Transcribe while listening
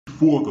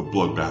Before the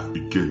bloodbath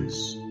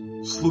begins,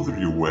 slither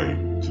your way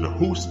to the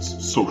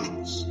host's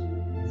socials.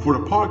 For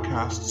the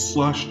podcast,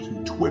 slash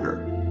to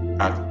Twitter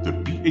at the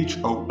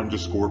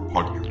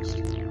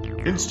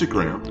BHO_podcast.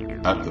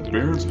 Instagram at the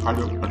Barrens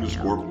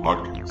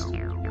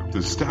Hideout_podcast.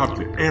 To stab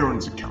the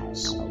Aaron's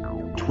accounts.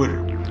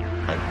 Twitter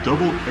at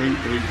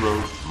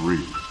AARow3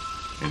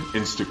 and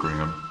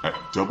Instagram at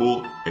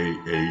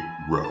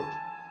AARow.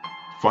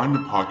 Find the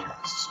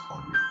podcasts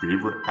on your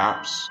favorite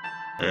apps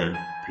and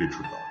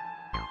Patreon.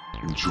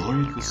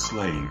 Enjoy the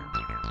slaying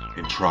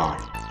and try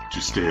to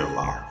stay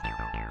alive.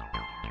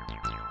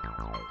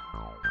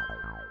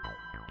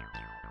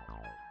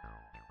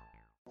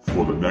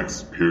 For the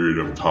next period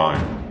of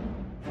time,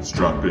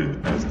 strap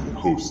in as the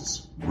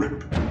hosts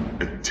rip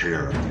and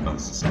tear at the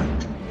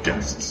unsuspecting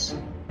guests,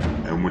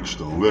 in which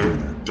they'll learn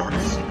their dark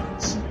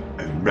secrets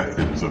and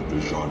methods of the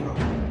genre.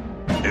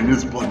 In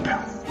this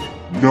bloodbath,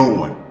 no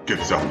one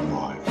gets out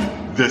alive.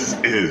 This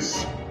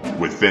is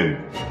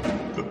Within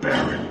the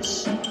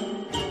Barrens.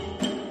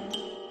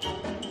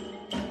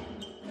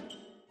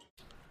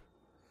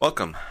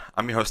 Welcome.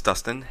 I'm your host,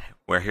 Dustin.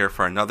 We're here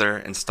for another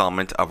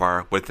installment of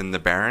our Within the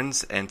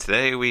Barrens, and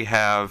today we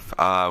have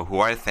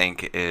who I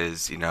think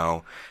is,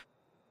 a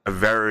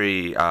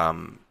very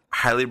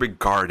highly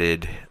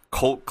regarded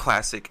cult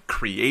classic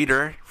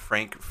creator,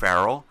 Frank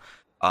Farel.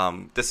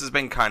 This has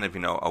been kind of,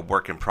 a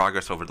work in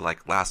progress over the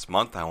last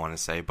month, I want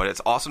to say, but it's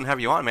awesome to have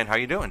you on, man. How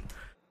you doing?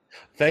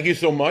 Thank you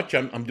so much.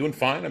 I'm doing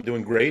fine. I'm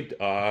doing great.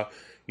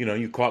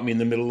 You caught me in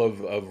the middle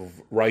of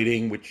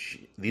writing, which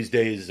these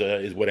days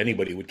is what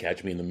anybody would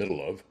catch me in the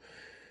middle of.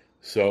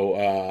 So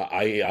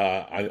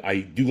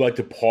I do like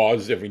to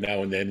pause every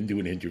now and then and do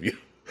an interview.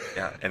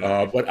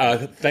 Yeah,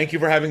 but thank you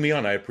for having me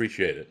on. I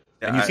appreciate it.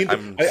 Yeah, and you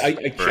seem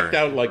I checked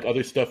out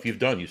other stuff you've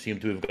done. You seem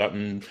to have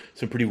gotten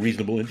some pretty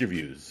reasonable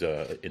interviews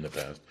in the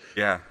past.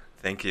 Yeah.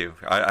 Thank you.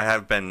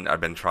 I've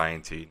been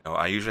trying to,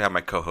 I usually have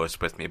my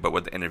co-host with me, but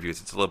with the interviews,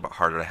 it's a little bit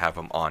harder to have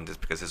him on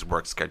just because his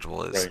work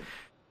schedule is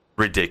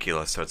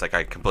ridiculous. So it's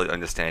I completely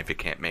understand if he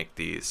can't make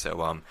these.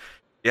 So,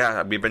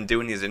 we've been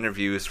doing these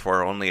interviews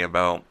for only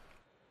about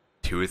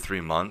 2 or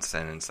 3 months,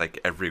 and it's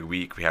every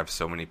week we have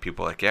so many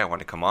people I want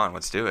to come on,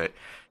 let's do it.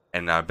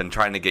 And I've been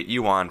trying to get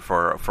you on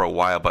for a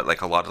while, but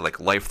a lot of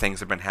life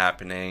things have been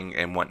happening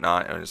and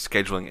whatnot, and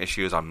scheduling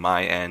issues on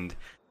my end,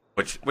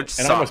 which and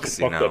sucks. I must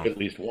have fucked up at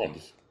least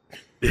once.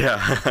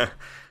 Yeah.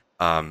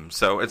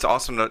 So it's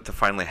awesome to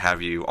finally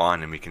have you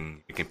on, and we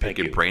can pick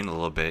your brain a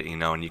little bit,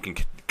 and you can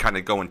kind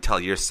of go and tell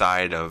your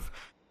side of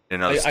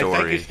another story. I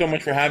thank you so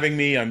much for having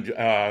me. I'm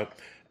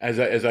as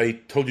I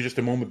told you just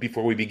a moment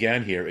before we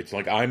began here. It's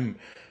I'm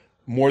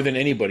more than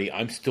anybody.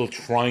 I'm still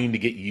trying to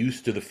get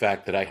used to the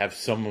fact that I have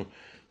some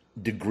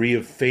degree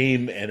of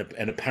fame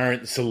and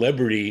apparent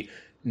celebrity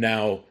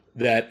now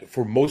that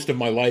for most of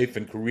my life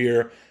and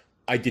career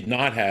I did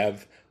not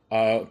have.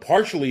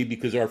 Partially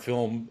because our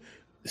film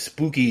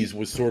Spookies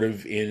was sort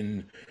of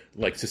in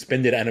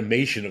suspended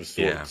animation of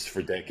sorts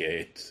for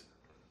decades.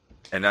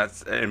 And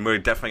we're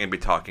definitely going to be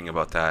talking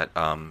about that,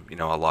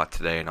 a lot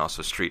today, and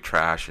also Street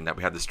Trash, and that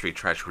we have the Street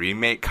Trash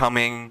remake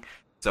coming.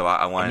 So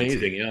I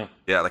wanted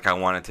I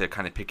wanted to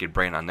kind of pick your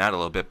brain on that a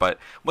little bit. But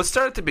let's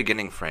start at the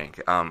beginning,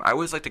 Frank. I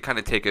always like to kind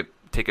of take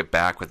it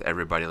back with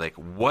everybody.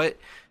 What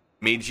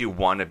made you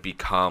want to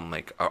become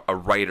a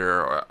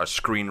writer or a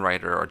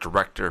screenwriter or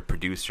director,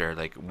 producer?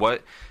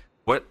 What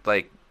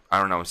I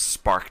don't know,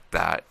 sparked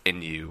that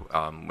in you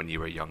when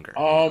you were younger?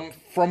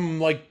 From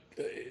my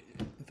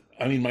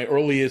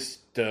earliest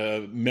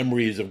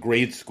memories of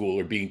grade school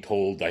are being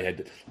told I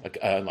had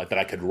that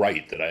I could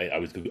write, that I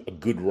was a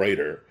good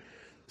writer.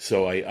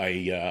 So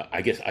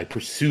I guess I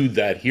pursued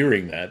that,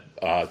 hearing that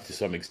to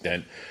some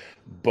extent.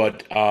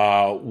 But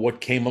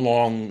what came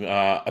along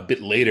a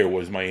bit later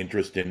was my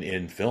interest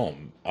in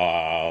film,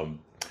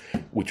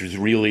 which was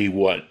really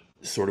what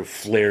sort of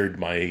flared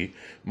my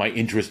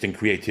interest in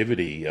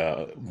creativity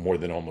more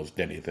than almost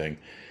anything.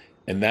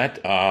 And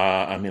that,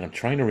 I'm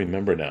trying to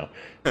remember now.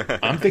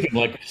 I'm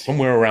thinking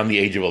somewhere around the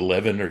age of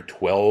 11 or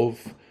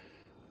 12,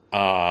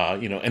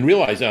 and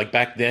realize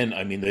back then,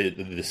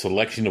 the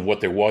selection of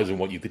what there was and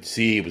what you could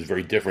see was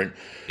very different.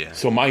 Yeah.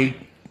 So my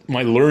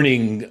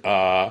learning,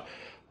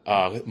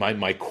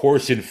 my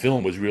course in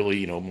film was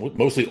really,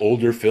 mostly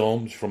older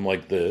films from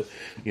the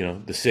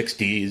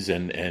 60s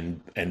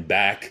and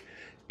back.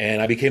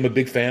 And I became a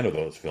big fan of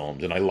those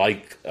films, and I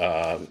like,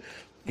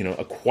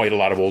 quite a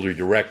lot of older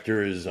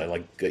directors. I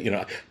like,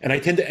 and I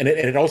tend to, and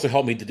it also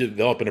helped me to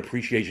develop an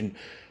appreciation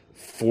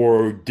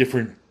for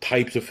different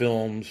types of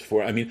films.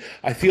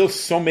 I feel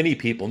so many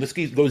people, and this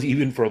goes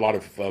even for a lot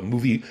of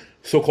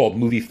so-called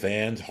movie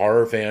fans,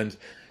 horror fans.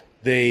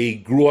 They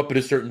grew up at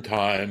a certain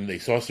time, they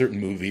saw certain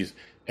movies,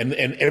 and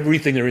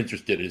everything they're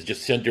interested in is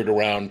just centered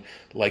around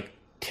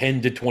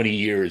 10 to 20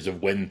 years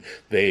of when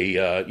they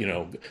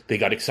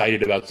got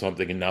excited about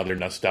something and now they're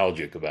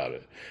nostalgic about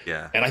it.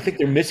 Yeah. And I think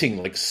they're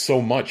missing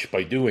so much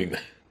by doing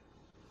that.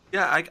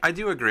 Yeah, I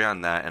do agree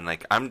on that. And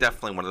I'm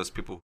definitely one of those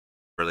people who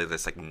really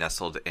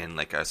nestled in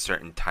a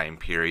certain time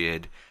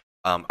period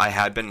I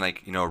had been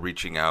like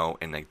reaching out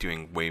and like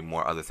doing way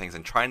more other things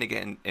and trying to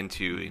get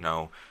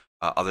into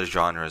other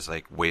genres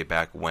like way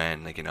back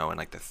when, like in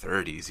like the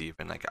 30s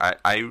even. Like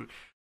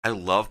I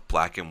love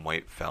black and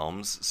white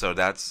films, so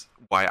that's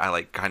why I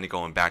like kind of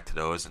going back to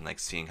those and like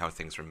seeing how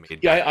things were made.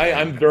 Yeah,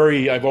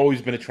 I've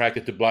always been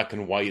attracted to black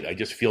and white. I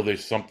just feel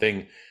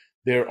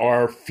there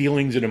are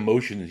feelings and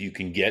emotions you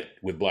can get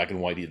with black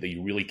and white that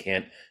you really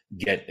can't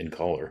get in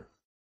color.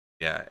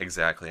 Yeah,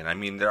 exactly. And I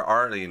mean, there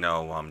are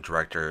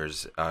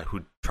directors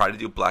who try to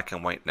do black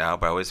and white now,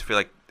 but I always feel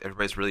like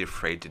everybody's really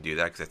afraid to do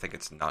that because I think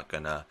it's not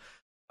gonna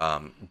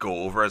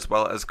go over as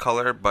well as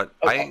color. But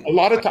a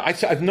lot of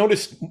times I've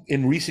noticed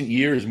in recent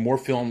years more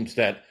films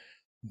that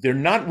they're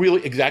not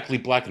really exactly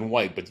black and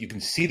white, but you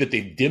can see that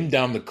they've dimmed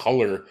down the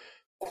color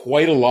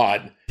quite a lot.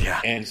 Yeah.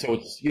 And so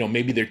it's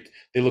maybe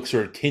they look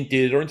sort of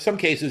tinted, or in some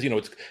cases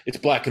it's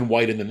black and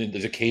white, and then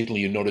there's occasionally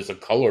you notice a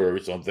color or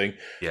something.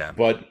 Yeah.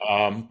 But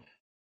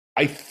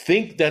I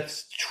think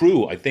that's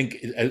true. I think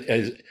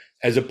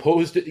as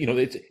opposed to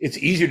it's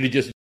easier to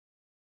just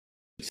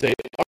say,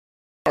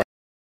 all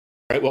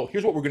right, well,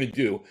 here's what we're going to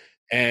do,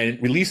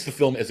 and release the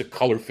film as a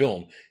color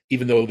film,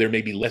 even though there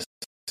may be less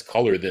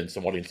color than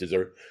some audiences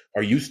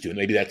are used to, and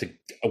maybe that's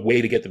a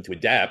way to get them to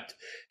adapt,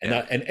 and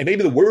and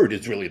maybe the word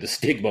is really the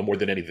stigma more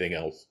than anything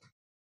else.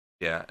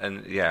 Yeah,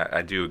 and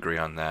I do agree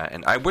on that,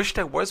 and I wish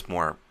there was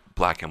more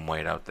black and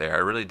white out there. I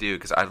really do,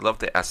 because I love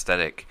the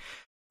aesthetic.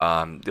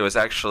 There was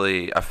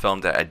actually a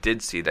film that I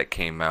did see that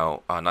came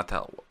out not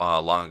that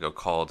long ago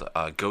called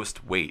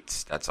Ghost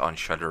Waits. That's on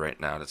Shudder right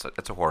now.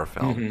 That's a horror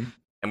film,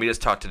 and we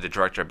just talked to the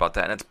director about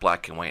that, and it's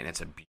black and white, and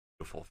it's a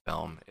beautiful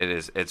film.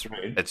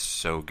 It's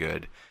so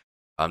good.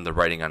 The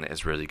writing on it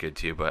is really good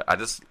too, but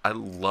I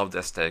love the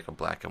aesthetic of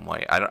black and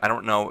white. I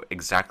don't know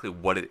exactly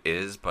what it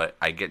is, but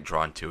I get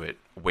drawn to it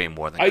way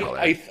more than color.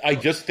 I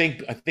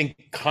think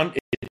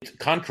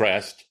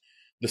contrast,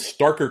 the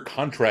starker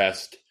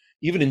contrast,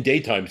 even in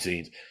daytime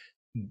scenes,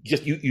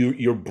 just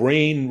your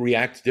brain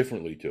reacts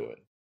differently to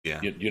it.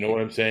 Yeah, you know what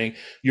I'm saying?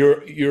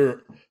 You're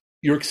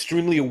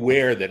extremely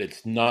aware that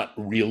it's not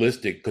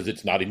realistic because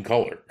it's not in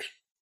color.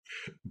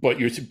 But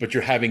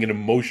you're having an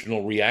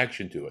emotional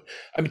reaction to it.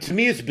 I mean, to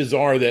me, it's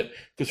bizarre that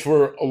because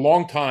for a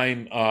long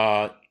time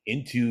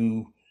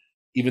into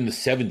even the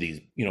 70s,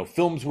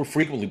 films were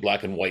frequently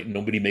black and white, and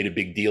nobody made a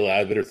big deal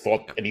out of it or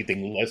thought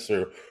anything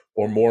lesser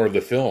or more of the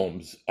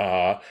films.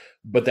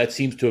 But that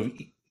seems to have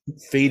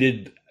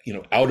faded,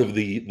 out of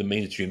the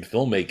mainstream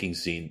filmmaking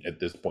scene at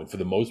this point, for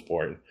the most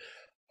part.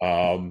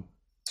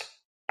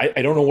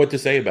 I don't know what to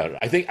say about it.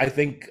 I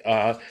think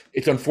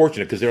it's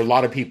unfortunate because there are a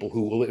lot of people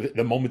who will,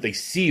 the moment they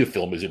see a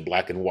film is in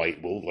black and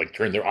white, will like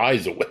turn their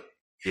eyes away.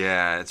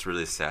 Yeah, it's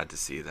really sad to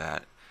see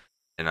that,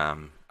 and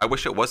I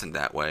wish it wasn't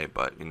that way.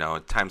 But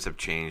times have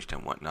changed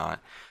and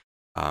whatnot.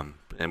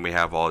 And we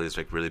have all these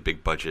like really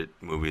big budget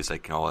movies,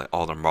 like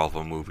all the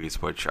Marvel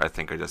movies, which I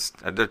think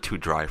they're too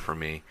dry for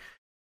me.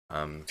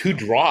 Too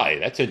dry.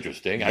 That's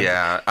interesting.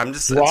 I'm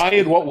just dry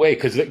in what way?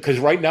 Because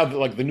right now,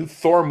 like the new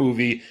Thor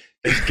movie.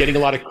 It's getting a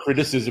lot of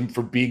criticism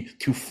for being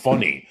too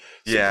funny.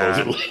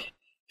 Supposedly.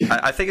 Yeah,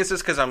 I think it's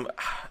just because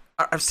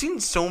I've seen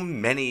so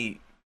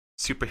many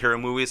superhero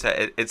movies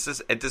that it's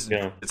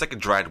like a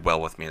dried well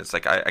with me. It's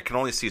like I can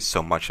only see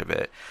so much of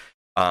it.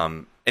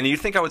 And you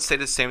think I would say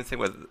the same thing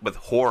with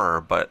horror,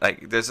 but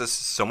like there's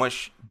just so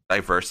much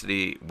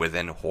diversity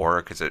within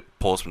horror because it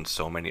pulls from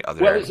so many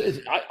other. Well,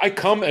 I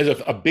come as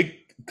a big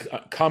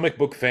comic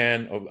book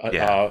fan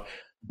of.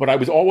 But I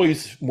was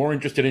always more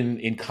interested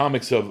in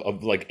comics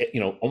of like,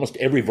 almost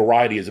every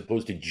variety as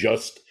opposed to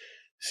just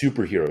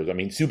superheroes. I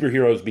mean,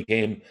 superheroes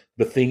became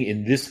the thing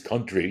in this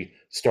country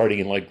starting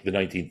in like the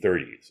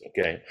 1930s.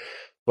 Okay.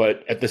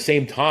 But at the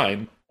same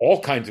time,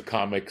 all kinds of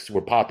comics were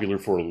popular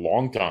for a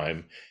long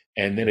time.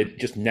 And then it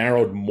just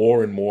narrowed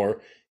more and more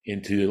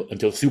until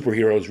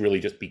superheroes really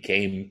just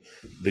became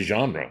the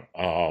genre.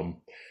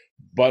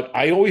 But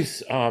I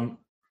always,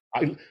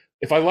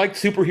 if I liked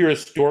superhero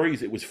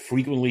stories, it was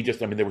frequently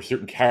there were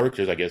certain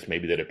characters, I guess,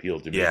 maybe that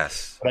appealed to me.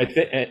 Yes. But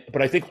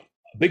I think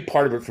a big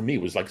part of it for me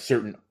was like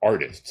certain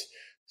artists.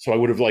 So I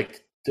would have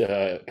liked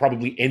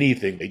probably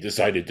anything they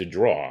decided to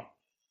draw.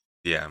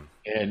 Yeah.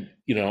 And,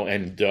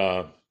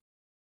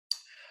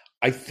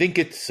 I think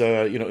it's,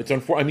 it's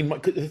unfortunate. I mean,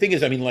 the thing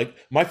is, like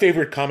my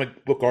favorite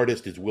comic book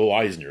artist is Will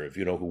Eisner, if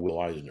you know who Will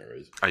Eisner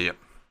is. Oh, yeah.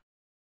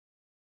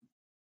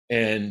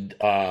 And,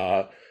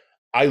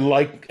 I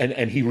like,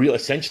 and he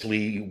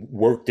essentially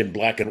worked in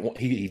black and white.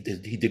 He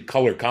did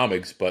color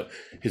comics, but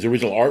his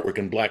original artwork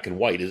in black and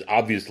white is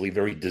obviously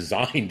very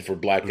designed for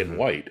black and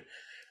white.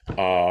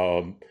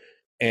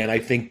 And I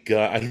think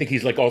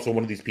he's like also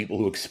one of these people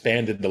who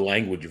expanded the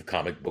language of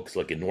comic books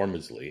like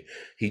enormously.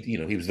 He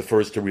was the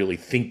first to really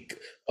think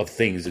of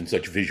things in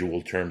such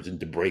visual terms and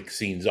to break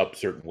scenes up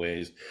certain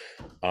ways.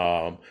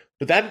 But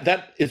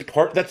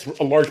that's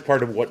a large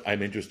part of what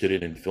I'm interested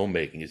in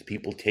filmmaking is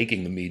people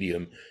taking the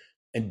medium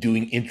and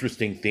doing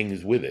interesting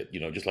things with it,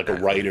 just like a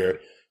writer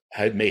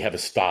may have a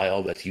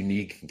style that's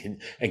unique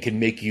and can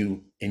make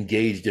you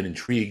engaged and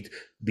intrigued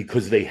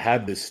because they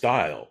have this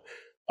style.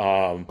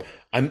 Um,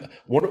 I'm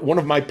one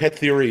of my pet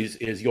theories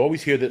is you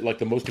always hear that like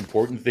the most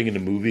important thing in the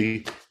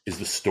movie is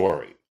the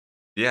story.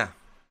 Yeah.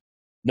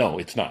 No,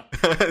 it's not.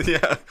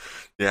 Yeah.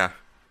 Yeah.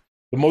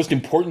 The most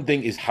important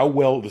thing is how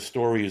well the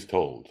story is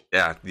told.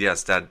 Yeah.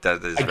 Yes, that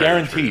is I very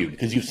guarantee true. you,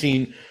 because you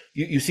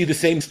see the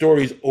same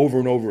stories over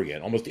and over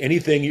again. Almost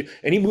anything,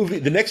 any movie,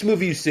 the next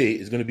movie you see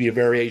is going to be a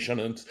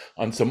variation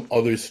on some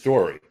other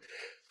story,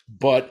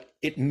 but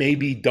it may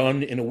be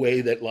done in a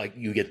way that like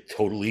you get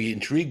totally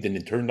intrigued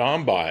and turned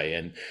on by,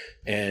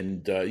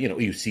 and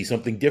you see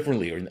something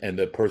differently, and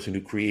the person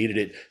who created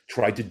it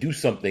tried to do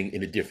something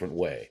in a different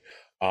way.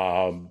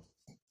 Um,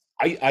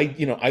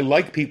 I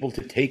like people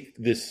to take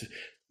this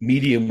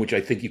medium, which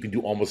I think you can do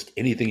almost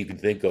anything you can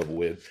think of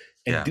with,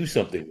 and Yeah. do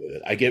something with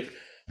it. I get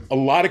a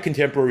lot of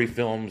contemporary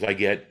films. I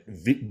get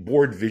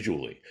bored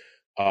visually.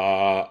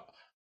 Uh,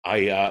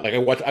 I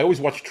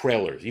always watch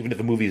trailers, even if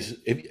the movie's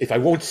if I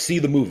won't see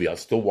the movie, I'll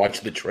still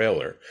watch the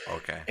trailer.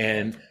 Okay.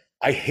 And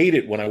I hate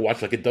it when I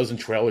watch like a dozen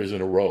trailers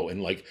in a row,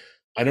 and like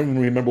I don't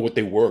even remember what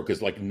they were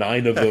because like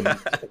 9 of them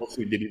almost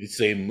seem to be the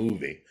same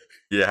movie.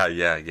 Yeah,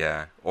 yeah,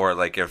 yeah. Or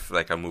like if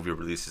like a movie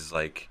releases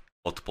like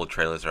multiple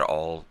trailers are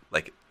all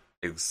like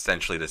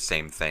essentially the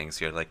same thing.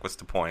 So you're like, what's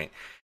the point?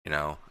 You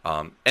know?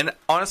 And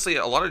honestly,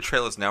 a lot of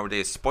trailers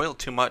nowadays spoil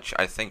too much,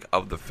 I think,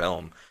 of the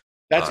film.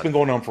 That's been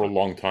going on for a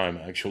long time,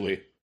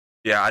 actually.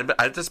 Yeah,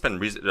 I've just been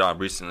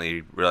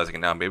recently realizing it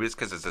now. Maybe it's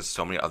because there's just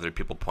so many other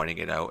people pointing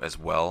it out as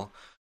well.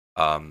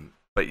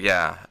 But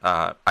yeah,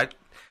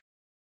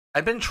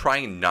 I've been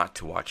trying not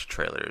to watch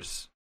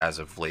trailers as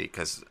of late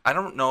because I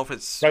don't know if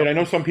it's Right, I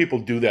know some people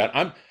do that.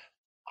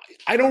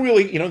 I don't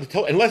really,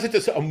 unless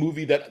it's a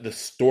movie that the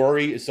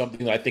story is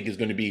something that I think is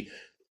going to be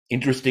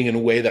interesting in a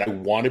way that I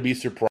want to be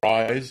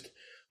surprised.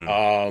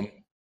 I'm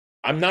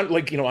not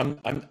like,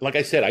 I'm like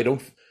I said, I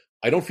don't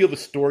feel the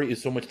story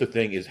is so much the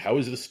thing is how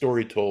is the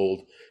story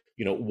told?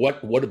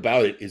 What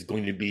about it is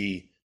going to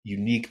be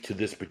unique to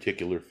this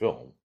particular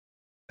film?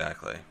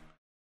 exactly.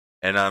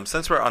 And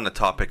since we're on the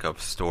topic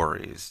of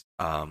stories,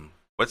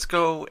 let's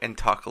go and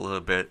talk a little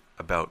bit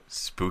about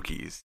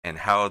Spookies and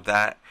how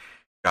that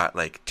got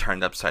like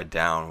turned upside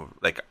down,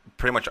 like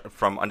pretty much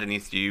from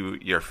underneath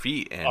your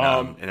feet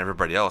and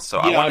everybody else.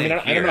 So yeah, I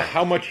don't know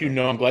how much you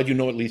know. I'm glad you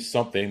know at least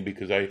something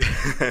because I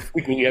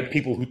frequently have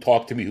people who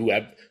talk to me who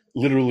have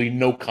literally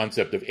no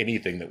concept of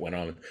anything that went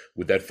on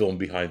with that film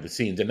behind the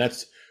scenes, and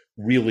that's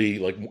really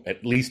like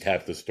at least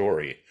half the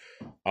story.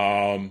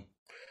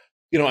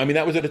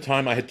 That was at a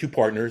time I had 2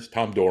 partners,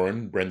 Tom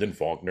Doran, Brendan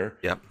Faulkner.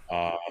 Yep.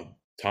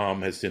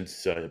 Tom has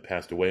since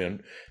passed away,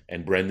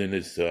 and Brendan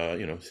is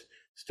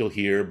still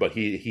here, but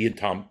he and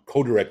Tom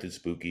co-directed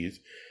Spookies,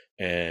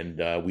 and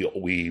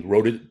we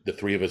wrote it, the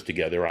 3 of us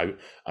together.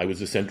 I was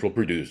the central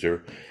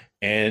producer,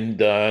 and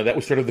that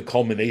was sort of the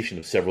culmination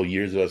of several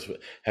years of us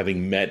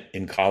having met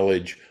in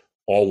college,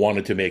 all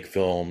wanted to make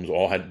films,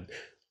 all had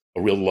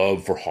a real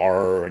love for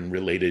horror and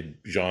related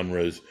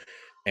genres.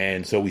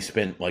 And so we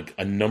spent like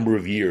a number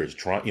of years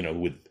trying,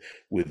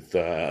 with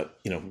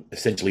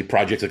essentially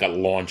projects that got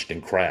launched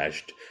and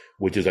crashed,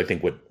 which is, I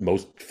think, what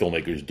most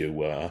filmmakers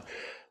do.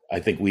 I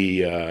think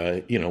we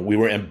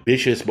were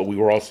ambitious, but we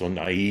were also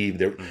naive.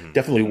 There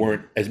definitely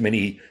weren't as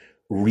many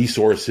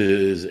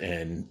resources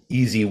and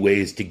easy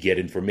ways to get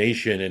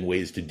information and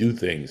ways to do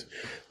things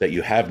that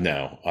you have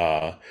now.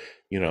 To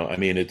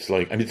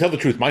tell the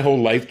truth, my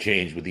whole life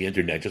changed with the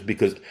internet just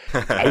because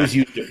I was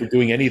used to it for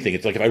doing anything.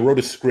 It's like if I wrote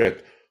a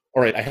script,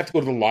 all right, I have to go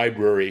to the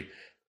library,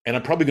 and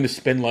I'm probably going to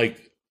spend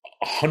like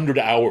 100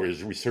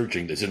 hours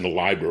researching this in the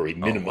library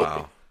minimum. Oh,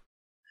 wow.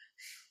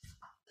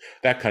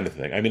 That kind of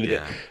thing. I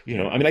Yeah.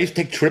 I used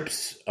to take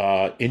trips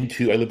I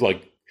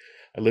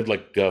lived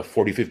like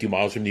 40, 50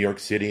 miles from New York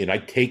City, and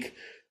I'd take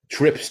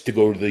trips to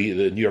go to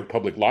the New York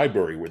Public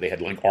Library where they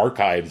had like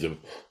archives of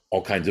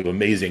all kinds of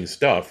amazing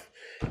stuff.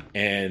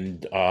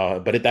 And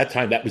but at that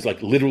time, that was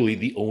like literally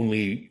the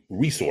only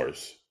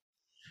resource.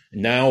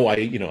 Now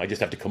I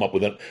just have to come up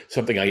with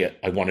something I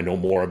want to know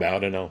more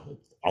about, and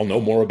I'll know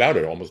more about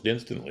it almost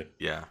instantly.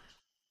 Yeah,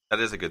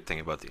 that is a good thing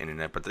about the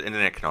internet, but the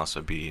internet can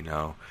also be,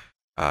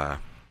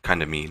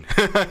 kind of mean.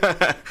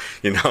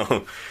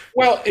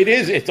 Well, it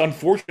is. It's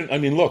unfortunate. I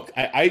mean, look,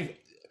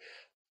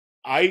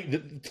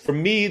 for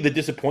me, the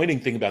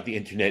disappointing thing about the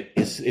internet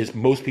is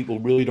most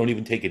people really don't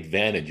even take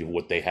advantage of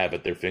what they have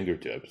at their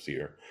fingertips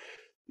here.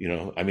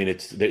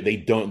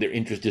 They don't. Their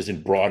interest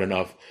isn't broad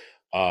enough.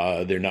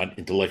 They're not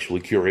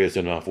intellectually curious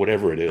enough.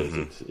 Whatever it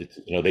is, it's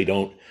they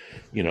don't.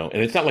 And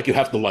it's not like you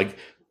have to like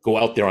go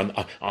out there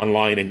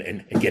online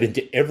and get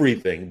into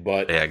everything.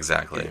 But yeah,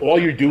 exactly. All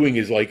you're doing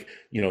is like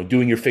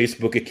doing your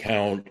Facebook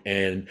account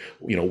and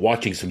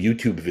watching some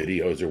YouTube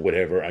videos or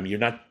whatever. I mean, you're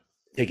not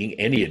taking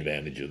any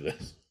advantage of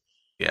this.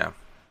 Yeah.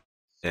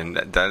 And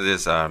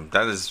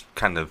that is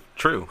kind of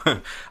true.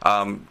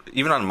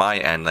 Even on my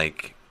end,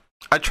 like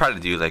I try to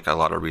do like a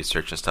lot of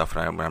research and stuff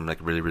when I'm like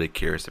really, really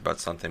curious about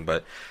something,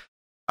 but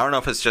I don't know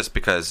if it's just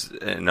because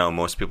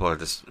most people are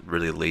just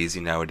really lazy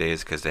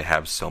nowadays because they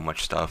have so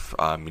much stuff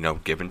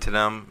given to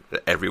them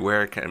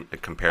everywhere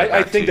compared.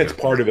 I think that's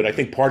part of it. I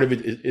think part of it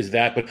is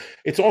that, but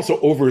it's also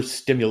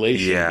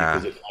overstimulation. Yeah.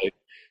 Because it's like,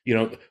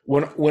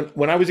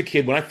 when I was a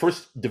kid, when I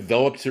first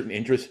developed certain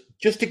interests,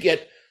 just to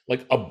get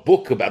like a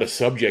book about a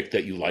subject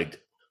that you liked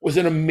was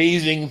an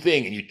amazing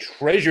thing, and you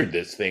treasured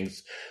this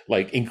things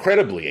like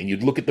incredibly, and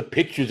you'd look at the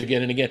pictures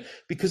again and again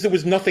because there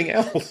was nothing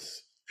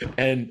else.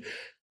 And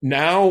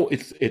now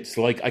it's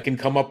like I can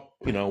come up,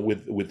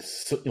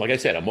 with like I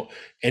said,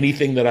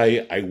 anything that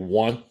I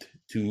want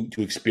to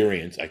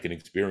experience, I can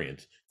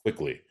experience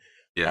quickly.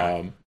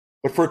 Yeah.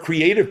 But for a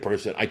creative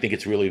person, I think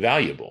it's really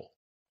valuable.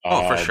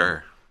 For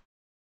sure.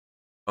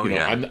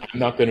 I'm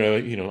not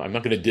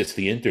gonna diss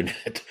the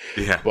internet.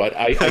 Yeah. But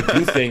I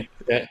do think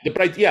that.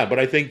 But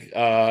I think.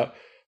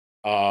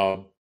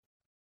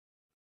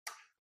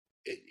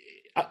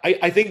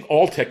 I think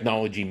all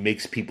technology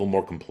makes people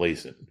more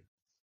complacent.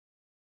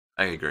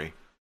 I agree.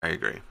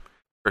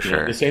 For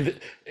sure. The same.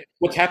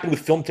 What's happened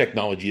with film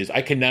technology is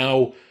I can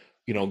now,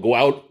 go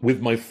out with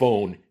my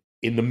phone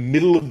in the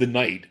middle of the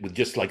night with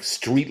just like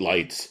street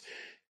lights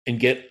and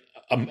get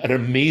an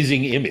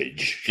amazing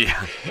image.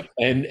 Yeah.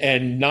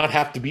 And not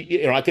have to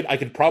be. I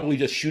could probably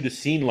just shoot a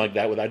scene like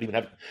that without even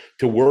having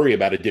to worry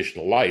about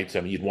additional lights.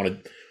 I mean, you'd want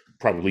to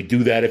probably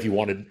do that if you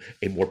wanted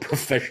a more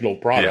professional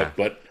product,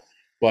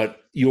 but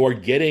you are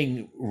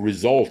getting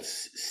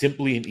results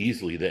simply and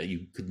easily that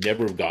you could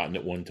never have gotten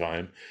at one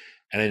time.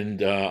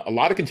 And a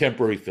lot of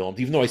contemporary films,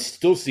 even though I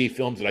still see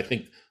films that I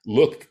think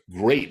look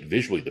great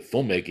visually, the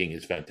filmmaking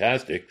is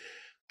fantastic,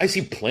 I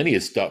see plenty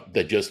of stuff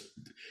that just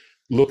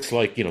looks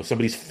like,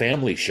 somebody's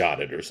family shot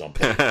it or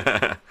something.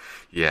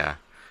 Yeah.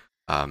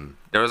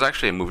 There was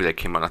actually a movie that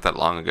came out not that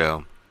long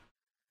ago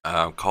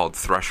called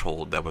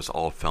Threshold that was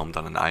all filmed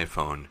on an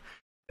iPhone.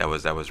 That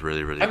was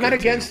really, really good. I'm not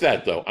against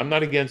that, though. I'm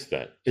not against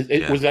that.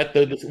 Was that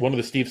one of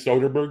the Steve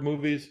Soderbergh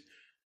movies?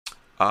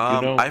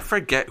 I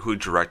forget who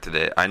directed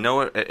it. I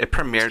know it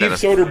premiered. Steve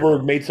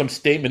Soderbergh made some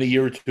statement a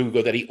year or two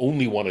ago that he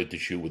only wanted to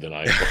shoot with an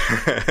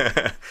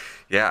iPhone.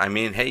 Yeah, I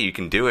mean, hey, you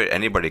can do it.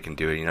 Anybody can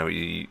do it.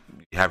 You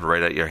have it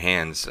right at your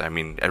hands. I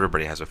mean,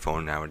 everybody has a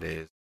phone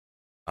nowadays.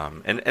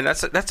 And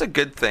that's a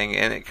good thing,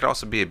 and it could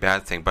also be a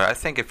bad thing. But I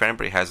think if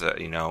anybody has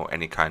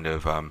any kind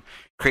of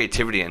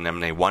creativity in them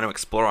and they want to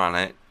explore on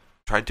it,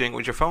 try doing it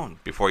with your phone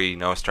before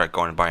start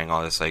going and buying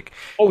all this like.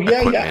 Oh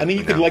yeah. I mean,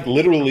 you could like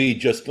literally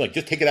just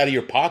take it out of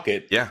your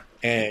pocket. Yeah.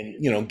 And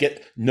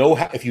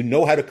if you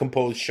know how to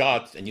compose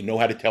shots and you know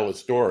how to tell a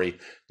story,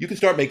 you can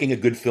start making a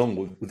good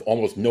film with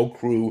almost no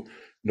crew,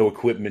 no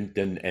equipment,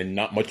 and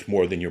not much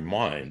more than your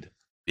mind.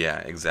 Yeah,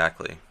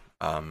 exactly.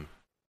 And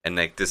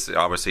like this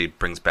obviously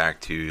brings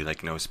back to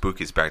like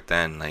Spookies back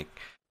then. Like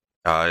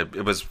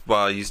it was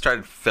you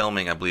started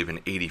filming I believe in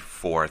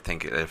 '84, I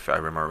think, if I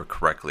remember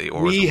correctly,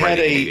 or we had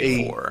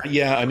 '84.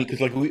 Yeah, I mean,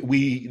 because like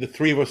we the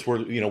three of us were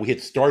we had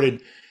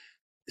started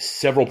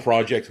several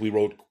projects. We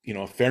wrote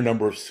a fair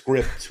number of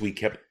scripts. We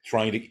kept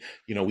trying to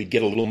we'd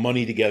get a little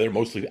money together,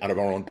 mostly out of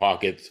our own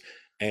pockets,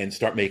 and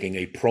start making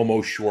a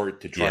promo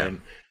short to try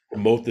and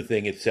promote the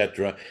thing,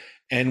 etc.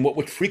 And what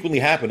would frequently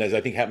happen, as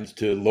I think happens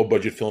to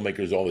low-budget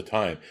filmmakers all the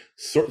time,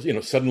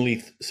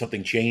 suddenly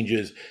something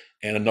changes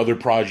and another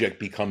project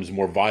becomes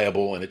more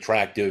viable and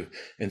attractive,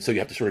 and so you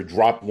have to sort of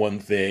drop one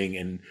thing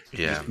and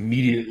just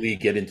immediately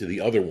get into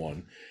the other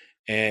one.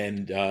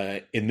 And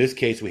in this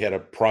case, we had a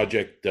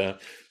project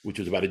which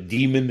was about a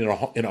demon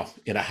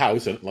in a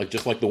house,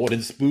 just like the one in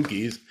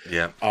Spookies.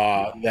 Yeah.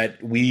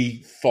 That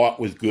we thought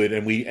was good,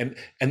 and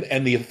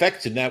the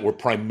effects in that were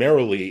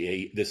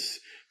primarily this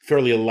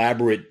fairly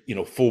elaborate,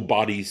 full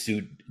body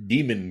suit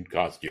demon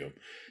costume,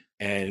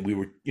 and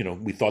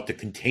we thought to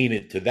contain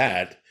it to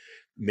that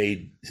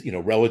made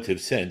relative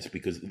sense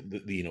because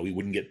we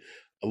wouldn't get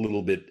a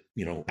little bit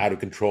out of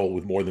control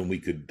with more than we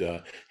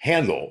could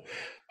handle.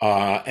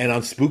 And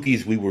on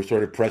Spookies, we were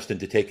sort of pressed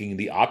into taking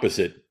the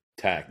opposite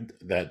tack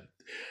that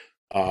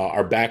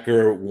our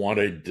backer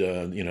wanted,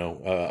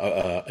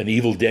 an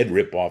Evil Dead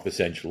ripoff,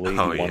 essentially.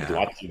 Oh, he wanted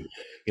lots of,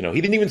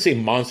 he didn't even say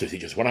monsters. He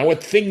just went, I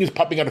want things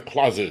popping out of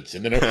closets,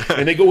 and then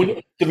and they go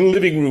into the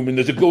living room and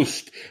there's a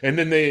ghost, and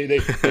then they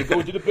go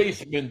into the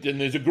basement and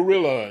there's a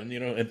gorilla, and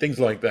and things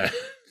like that.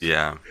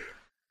 Yeah.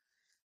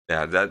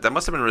 Yeah, that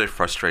must have been really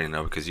frustrating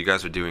though, because you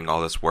guys were doing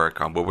all this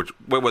work on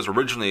what was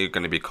originally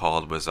going to be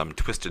called was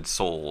Twisted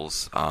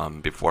Souls,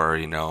 before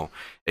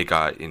it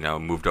got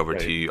moved over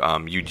to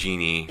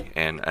Eugenie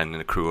and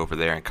the crew over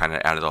there and kind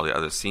of added all the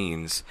other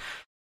scenes.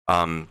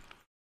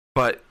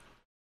 But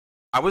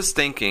I was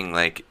thinking,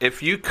 like,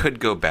 if you could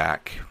go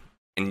back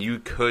and you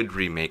could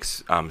remake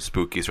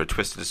Spookies or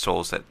Twisted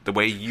Souls the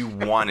way you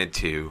wanted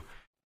to,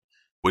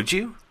 would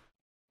you?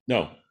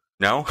 No.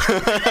 No?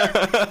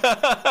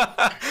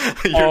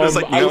 You're just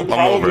like, I would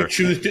probably over.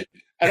 choose to,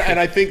 and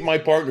I think my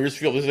partners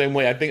feel the same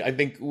way. I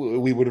think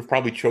we would have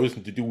probably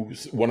chosen to do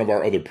one of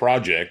our other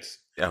projects.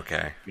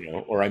 Okay.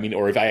 Or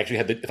if I actually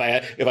had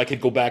if I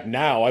could go back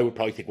now, I would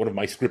probably take one of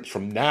my scripts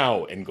from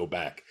now and go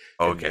back.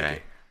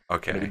 Okay.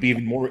 And it would be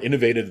even more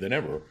innovative than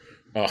ever.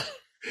 Uh,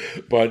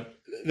 but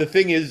the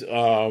thing is,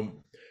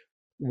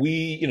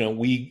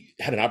 we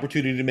had an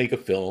opportunity to make a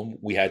film.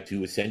 We had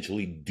to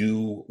essentially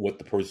do what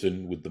the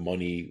person with the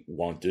money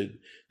wanted.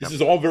 This Yep.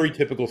 is all very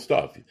typical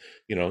stuff.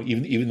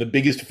 Even the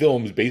biggest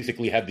films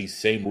basically have these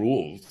same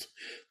rules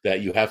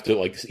that you have to,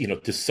 like,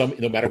 to some,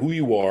 no matter who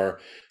you are,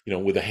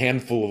 with a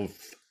handful of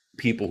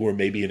people who are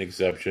maybe an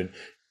exception,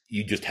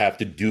 you just have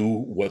to do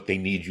what they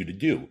need you to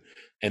do.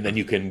 And then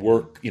you can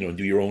work,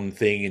 do your own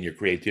thing and your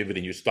creativity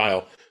and your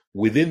style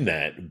within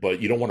that,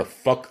 but you don't want to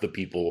fuck the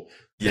people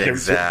Yeah,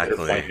 exactly.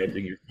 that are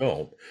financing your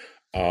film.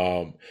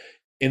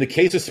 In the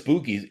case of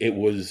Spookies, it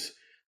was,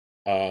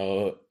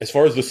 as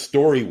far as the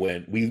story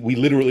went, it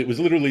was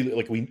literally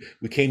like we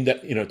came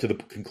to the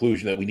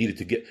conclusion that we needed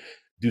to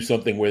do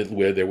something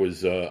where there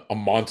was a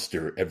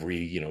monster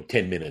every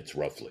 10 minutes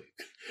roughly,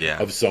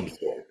 of some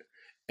sort,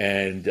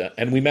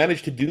 and we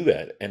managed to do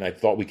that. And I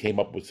thought we came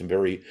up with some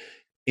very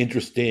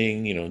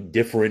interesting,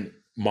 different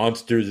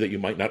monsters that you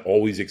might not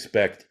always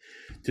expect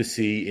to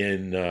see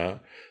in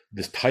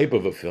this type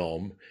of a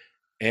film.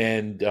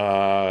 And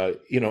and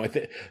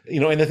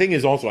the thing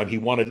is also, he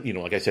wanted,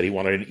 like I said, he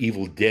wanted an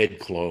Evil Dead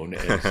clone,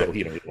 and so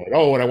he's like,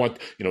 oh, and I want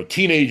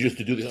teenagers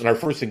to do this. And our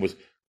first thing was,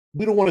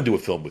 we don't want to do a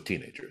film with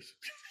teenagers.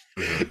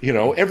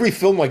 Every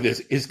film like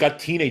this has got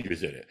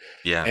teenagers in it.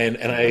 Yeah.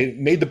 And I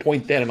made the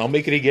point then, and I'll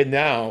make it again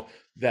now,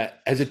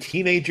 that as a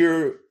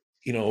teenager,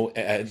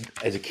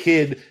 as a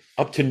kid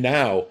up to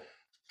now,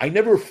 I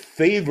never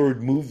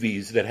favored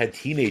movies that had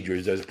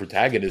teenagers as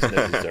protagonists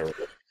necessarily.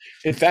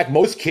 In fact,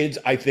 most kids,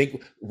 I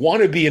think,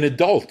 want to be an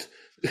adult.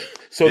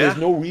 So there's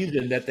no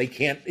reason that they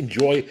can't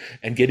enjoy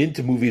and get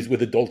into movies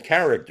with adult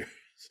characters.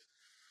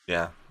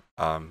 Yeah.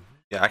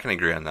 I can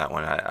agree on that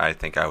one. I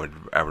think I would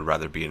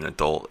rather be an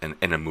adult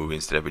in a movie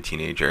instead of a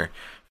teenager.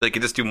 They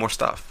could just do more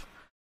stuff.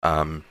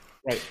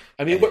 Right.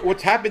 I mean,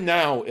 what's happened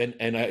now,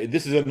 and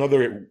this is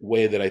another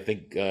way that I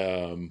think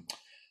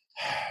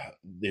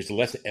there's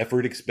less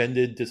effort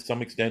expended to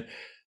some extent,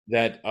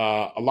 that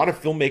a lot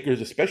of filmmakers,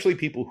 especially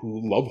people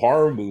who love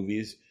horror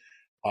movies,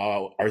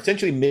 are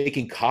essentially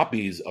making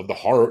copies of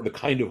the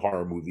kind of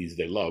horror movies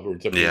they love, or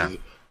in some cases,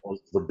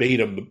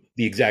 verbatim,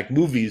 the exact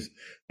movies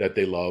that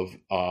they love.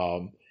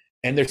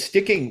 And they're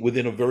sticking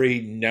within a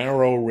very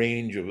narrow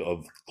range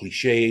of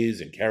cliches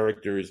and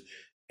characters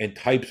and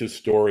types of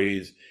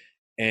stories.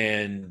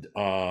 And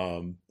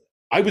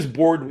I was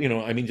bored,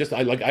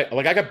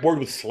 I got bored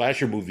with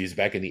slasher movies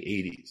back in the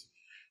 80s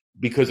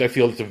because I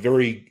feel it's a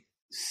very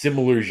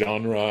similar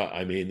genre.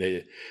 I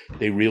mean,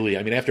 they really,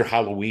 after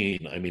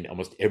Halloween,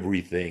 almost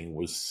everything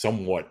was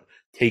somewhat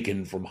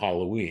taken from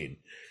Halloween.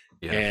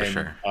 Yeah, and, for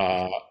sure.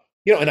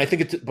 And I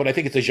think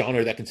it's a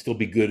genre that can still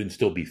be good and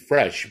still be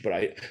fresh.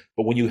 But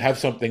when you have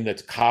something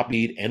that's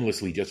copied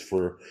endlessly just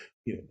for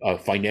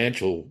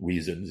financial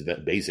reasons,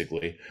 that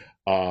basically,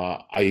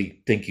 I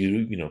think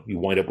you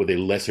wind up with a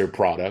lesser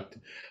product.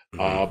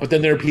 But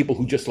then there are people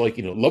who just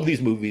love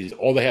these movies.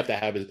 All they have to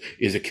have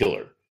is a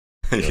killer.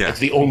 That's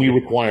the only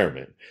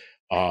requirement.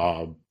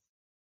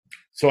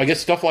 So I guess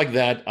stuff like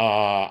that.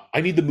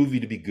 I need the movie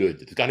to be good.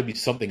 There's got to be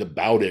something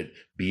about it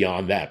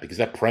beyond that, because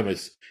that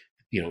premise,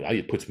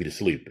 it puts me to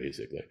sleep,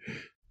 basically.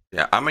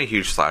 Yeah, I'm a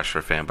huge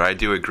slasher fan, but I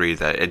do agree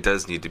that it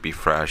does need to be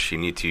fresh. You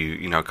need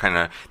to, kind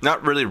of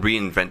not really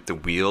reinvent the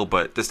wheel,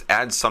 but just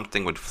add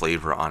something with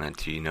flavor on it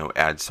to,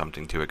 add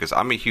something to it. Because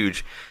I'm a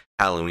huge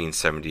Halloween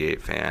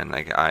 '78 fan.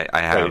 Like I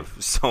have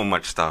so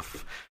much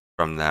stuff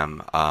from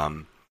them.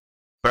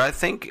 But I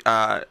think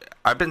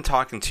I've been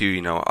talking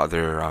to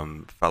other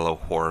fellow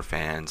horror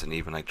fans and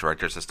even like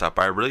directors and stuff.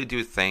 But I really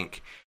do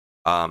think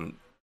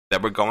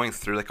that we're going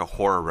through like a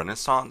horror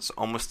renaissance,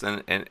 almost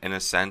in a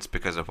sense,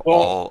 because of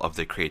all of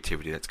the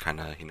creativity that's kind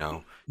of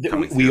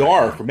coming through. We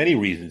are, for many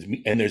reasons,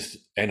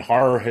 and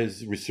horror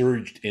has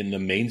resurged in the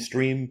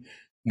mainstream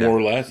more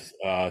or less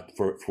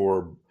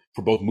for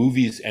both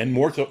movies and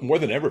more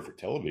than ever for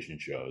television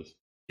shows.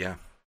 Yeah.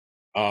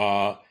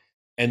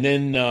 And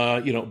then,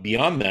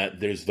 beyond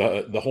that, there's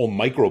the whole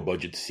micro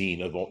budget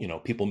scene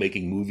of, people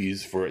making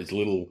movies for as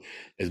little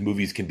as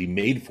movies can be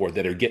made for,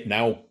 that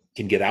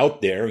can get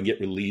out there and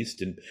get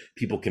released, and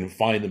people can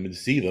find them and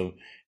see them.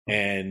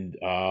 And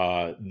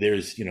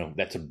there's,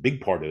 that's a big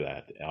part of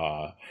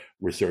that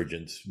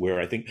resurgence,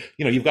 where I think,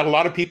 you've got a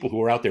lot of people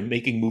who are out there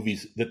making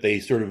movies that they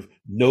sort of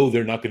know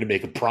they're not going to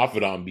make a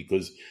profit on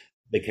because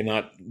they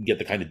cannot get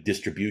the kind of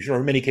distribution, or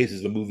in many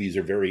cases, the movies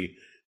are very,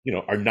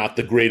 are not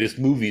the greatest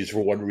movies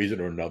for one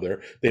reason or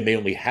another. They may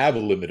only have a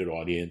limited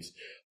audience,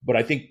 but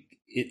I think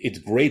it's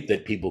great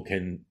that people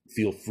can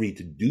feel free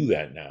to do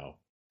that now,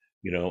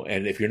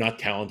 and if you're not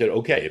talented,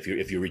 okay. If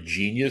you're a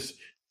genius,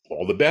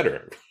 all the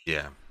better.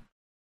 Yeah.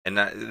 And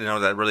that,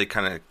 that really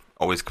kind of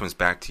always comes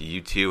back to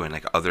you too, and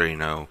like other,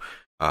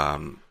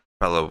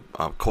 fellow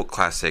cult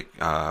classic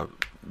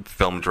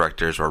film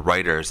directors or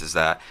writers, is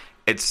that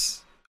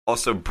it's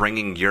also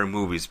bringing your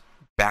movies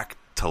back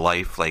to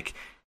life. Like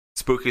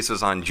Spookies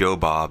was on Joe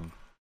Bob,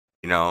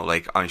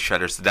 like on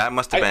Shudder. So that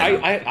must have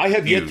been. I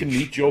have huge. yet to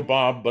meet Joe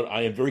Bob, but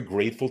I am very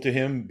grateful to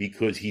him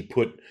because he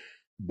put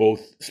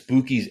both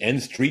Spookies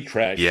and Street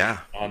Trash Yeah.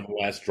 on the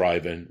last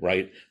drive-in,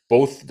 right?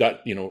 Both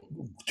got,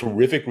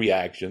 terrific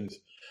reactions.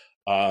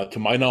 To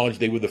my knowledge,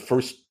 they were the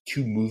first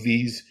two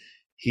movies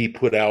he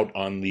put out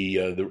on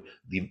the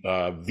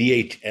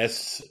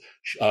VHS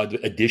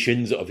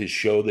editions of his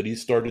show that he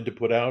started to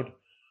put out.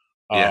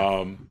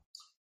 Yeah.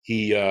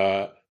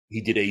 He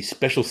did a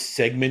special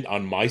segment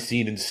on my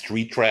scene in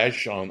Street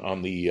Trash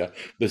on the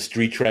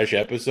Street Trash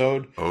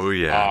episode. Oh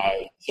yeah.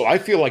 So I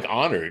feel like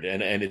honored,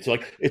 and it's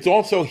like it's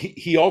also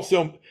he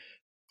also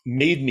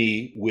made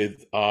me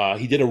with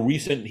he did a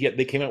recent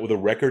they came out with a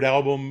record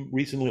album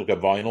recently, like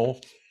a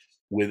vinyl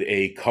with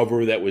a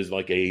cover that was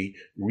like a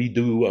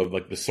redo of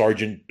like the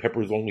Sgt.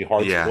 Pepper's Lonely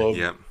Hearts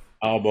Club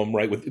album,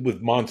 right,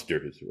 with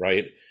monsters,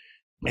 right?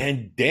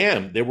 And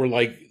damn, there were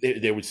like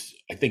there was,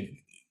 I think,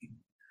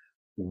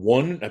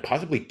 one,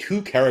 possibly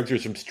two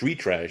characters from Street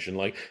Trash, and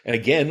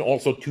again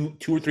also two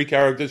or three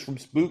characters from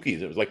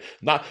Spookies. It was like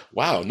not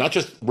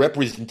just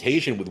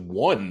representation with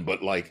one,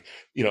 but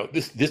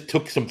this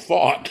took some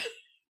thought.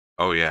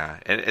 Oh yeah,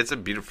 and it's a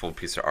beautiful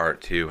piece of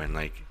art too,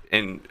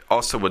 and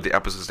also with the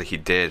episodes that he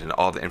did and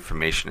all the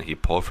information that he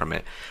pulled from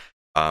it,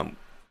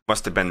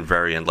 must have been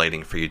very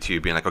enlightening for you too,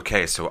 being like,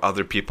 okay, so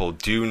other people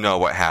do know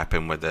what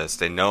happened with this.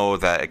 They know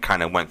that it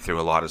kind of went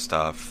through a lot of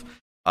stuff.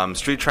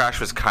 Street Trash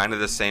was kind of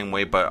the same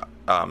way, but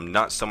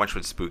not so much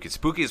with Spookies.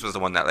 Spookies was the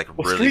one that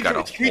really got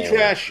a Street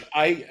Trash.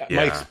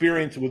 My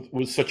experience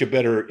was such a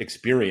better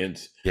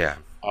experience. Yeah.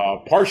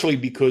 Partially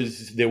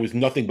because there was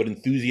nothing but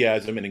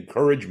enthusiasm and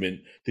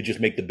encouragement to just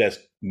make the best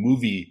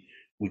movie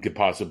we could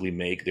possibly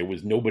make. There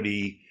was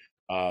nobody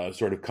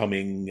sort of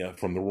coming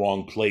from the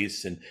wrong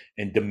place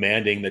and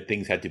demanding that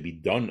things had to be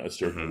done a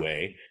certain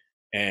way.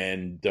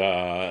 And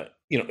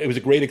it was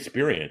a great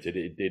experience.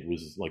 It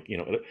was like,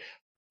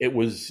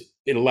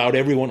 it allowed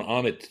everyone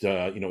on it,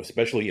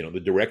 especially, the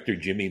director,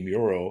 Jimmy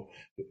Muro,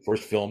 the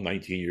first film,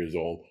 19 years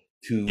old,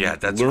 to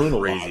learn a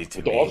lot,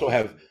 but to also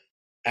have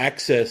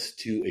access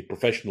to a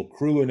professional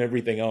crew and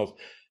everything else.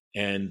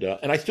 And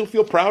I still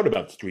feel proud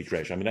about Street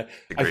Trash. I mean,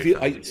 I feel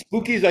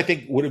Spookies, I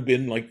think, would have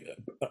been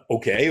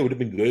okay, it would have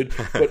been good,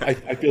 but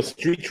I feel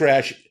Street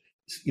Trash,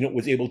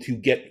 was able to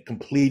get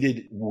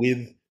completed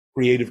with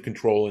creative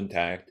control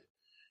intact.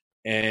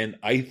 And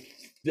I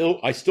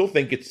still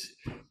think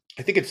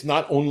it's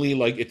not only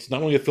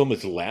a film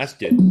that's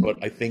lasted,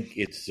 but I think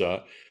it's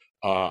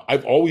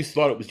I've always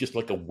thought it was just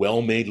like a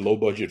well-made,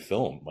 low-budget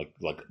film,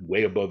 like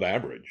way above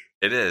average.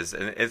 It is,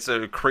 and it's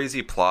a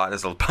crazy plot.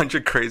 There's a bunch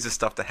of crazy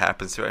stuff that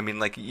happens to it. I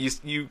mean,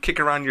 you kick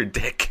around your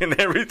dick and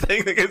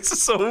everything. It's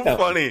so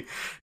funny.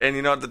 And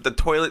the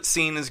toilet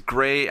scene is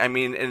great. I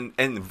mean,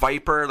 and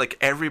Viper,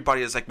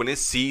 everybody is when they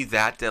see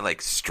that, they're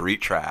like,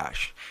 Street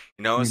Trash.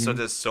 So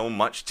there's so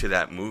much to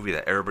that movie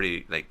that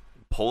everybody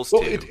pulls to.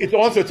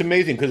 It's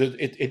amazing because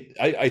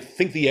I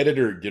think the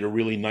editor did a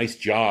really nice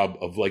job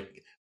of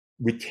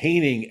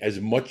retaining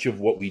as much of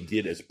what we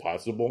did as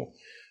possible.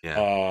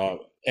 Yeah.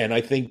 And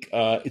I think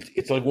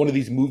it's like one of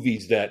these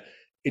movies that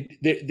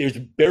there's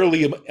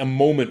barely a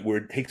moment where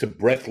it takes a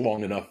breath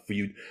long enough for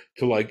you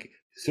to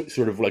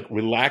sort of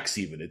relax.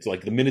 Even it's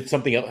like the minute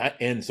something else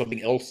ends,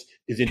 something else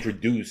is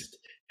introduced,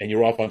 and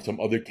you're off on some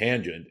other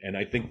tangent. And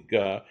I think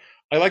I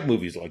like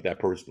movies like that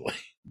personally.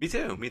 Me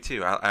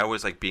too. I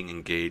always like being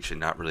engaged and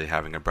not really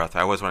having a breath.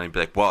 I always want to be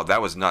like, wow, that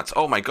was nuts.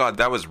 Oh my God,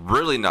 that was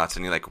really nuts.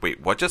 And you're like,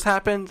 wait, what just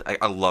happened?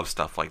 I love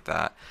stuff like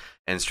that.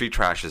 And Street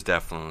Trash is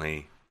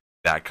definitely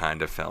that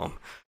kind of film.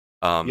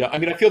 Yeah, I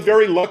mean, I feel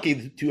very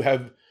lucky to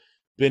have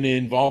been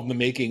involved in the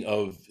making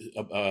of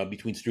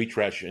between Street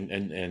Trash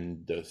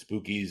and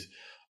Spookies,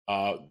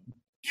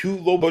 two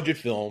low-budget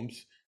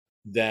films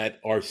that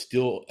are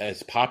still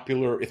as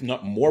popular, if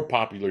not more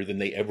popular, than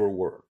they ever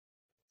were.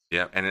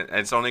 Yeah, and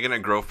it's only going to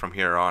grow from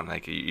here on.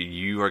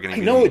 You are going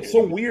to. I know, it's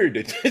so weird.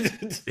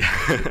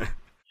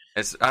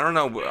 I don't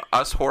know.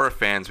 Us horror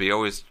fans, we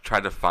always try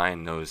to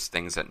find those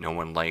things that no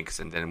one likes,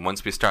 and then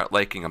once we start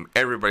liking them,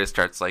 everybody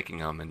starts liking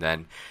them, and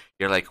then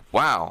you're like,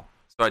 wow.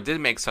 So I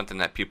did make something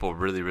that people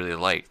really, really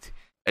liked.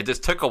 It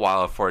just took a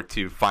while for it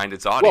to find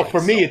its audience.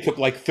 Well, for me, it took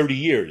 30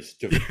 years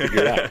to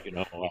figure it out.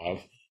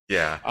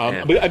 Yeah.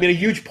 But I mean, a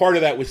huge part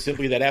of that was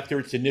simply that after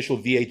its initial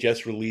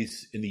VHS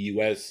release in the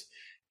U.S.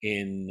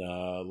 in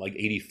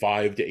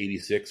 85 to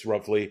 86,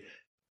 roughly,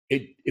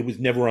 it was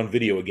never on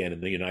video again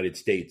in the United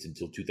States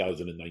until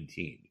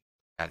 2019.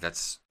 Yeah,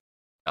 that's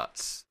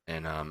nuts.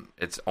 And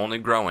it's only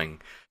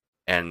growing.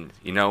 And,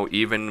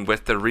 even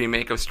with the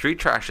remake of Street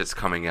Trash that's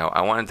coming out,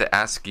 I wanted to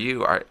ask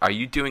you, are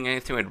you doing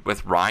anything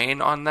with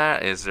Ryan on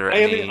that? Is there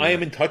any... I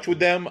am in touch with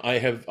them. I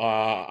have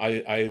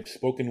I've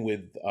spoken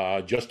with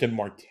Justin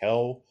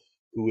Martell,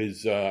 who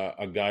is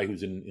a guy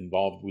who's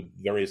involved with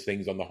various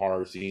things on the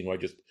horror scene, who I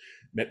just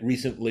met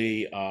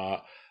recently.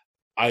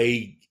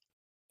 I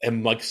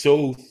am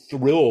so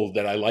thrilled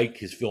that I like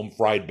his film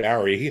Fried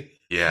Barry.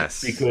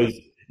 Yes. Because,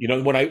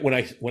 when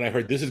I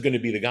heard this is going to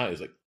be the guy, I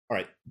was like, all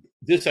right,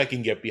 this I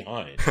can get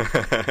behind.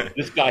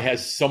 This guy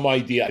has some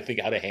idea, I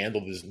think, how to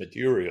handle this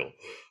material.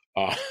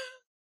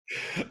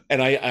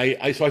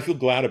 And so I feel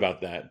glad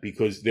about that,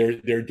 because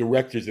they're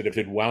directors that if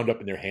it wound up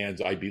in their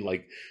hands, I'd be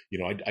like,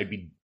 I'd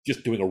be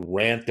just doing a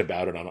rant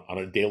about it on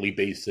a daily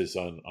basis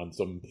on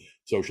some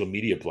social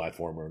media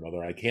platform or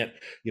another. I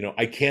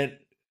can't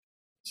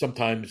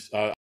sometimes,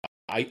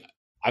 I,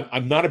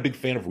 I'm not a big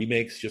fan of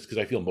remakes, just because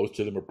I feel most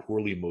of them are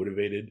poorly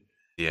motivated,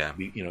 Yeah.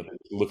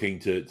 looking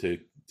to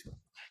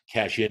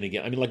cash in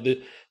again. I mean, like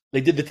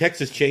they did the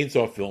Texas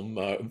Chainsaw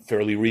film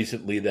fairly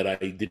recently that I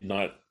did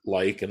not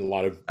like, and a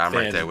lot of I'm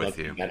right fans there with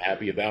you. not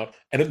happy about.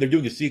 And they're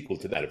doing a sequel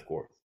to that, of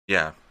course.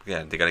 Yeah,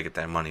 they got to get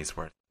that money's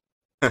worth.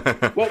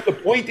 Well, the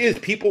point is,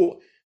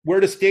 we're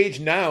at a stage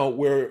now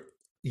where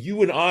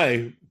you and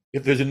I,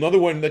 if there's another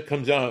one that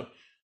comes out,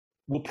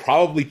 we'll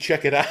probably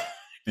check it out.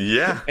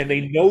 Yeah. And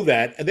they know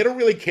that, and they don't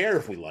really care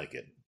if we like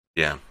it.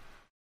 Yeah.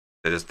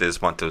 They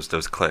just want those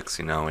clicks,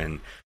 and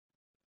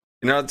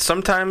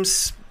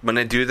sometimes when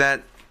they do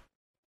that,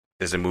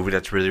 there's a movie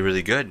that's really,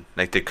 really good.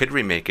 Like, they could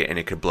remake it and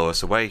it could blow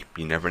us away.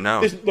 You never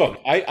know. Look,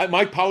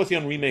 my policy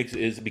on remakes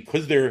is,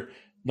 because they're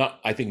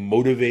not, I think,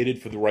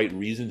 motivated for the right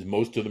reasons,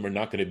 most of them are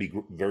not going to be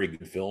very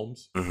good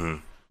films. Mm-hmm.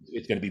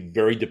 It's going to be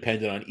very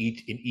dependent on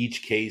in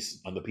each case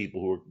on the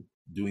people who are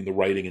doing the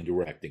writing and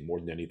directing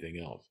more than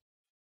anything else.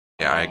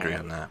 Yeah, I agree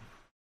on that.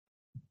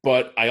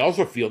 But I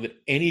also feel that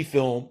any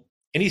film,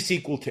 any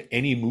sequel to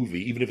any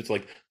movie, even if it's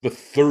like the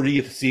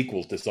 30th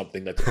sequel to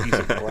something that's a piece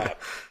of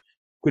crap,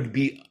 could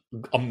be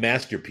a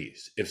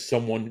masterpiece if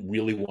someone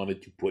really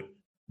wanted to put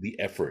the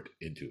effort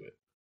into it.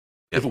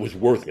 Yep. If it was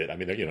worth it. I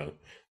mean,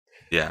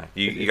 yeah,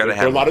 you got to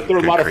have. There are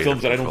a lot of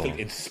films that I don't think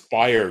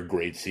inspire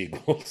great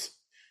sequels.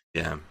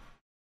 Yeah.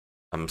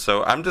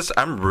 So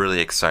I'm really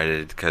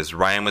excited because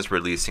Ryan was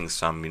releasing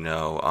some,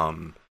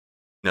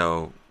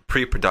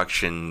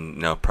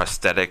 pre-production,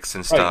 prosthetics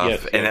and stuff,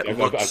 yes, and it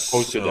looks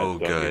so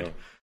good.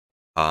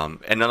 And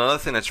another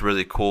thing that's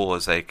really cool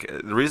is, like,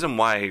 the reason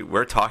why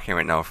we're talking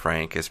right now,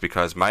 Frank, is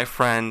because my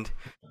friend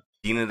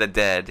Dean of the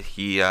Dead,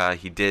 he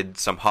did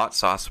some hot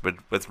sauce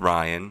with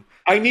Ryan.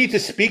 I need to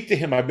speak to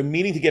him. I've been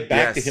meaning to get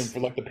back to him for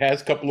like the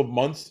past couple of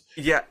months.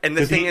 Yeah, and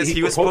the thing is,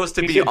 he was supposed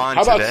to be on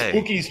today. How about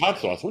Spookies hot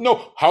sauce? Well,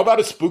 no, how about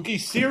a Spooky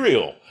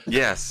cereal?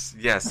 Yes.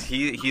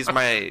 He's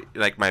my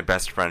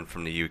best friend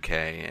from the UK,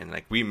 and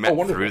like we met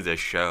through this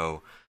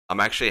show. I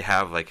actually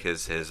have like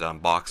his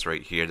box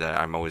right here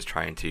that I'm always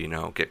trying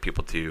to get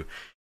people to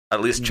at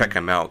least check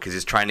him out, because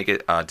he's trying to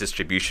get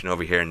distribution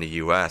over here in the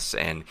US,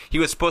 and he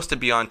was supposed to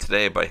be on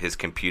today, but his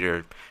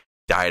computer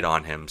died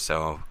on him.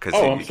 So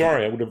I'm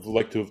sorry, I would have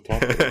liked to have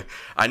talked to him.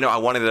 I know, I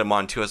wanted him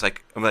on too.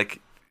 I'm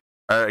like,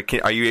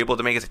 are you able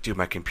to make it? It's like, dude,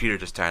 my computer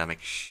just died. I'm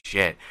like,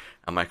 shit.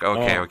 I'm like,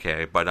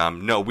 okay, but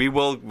no,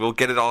 we'll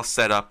get it all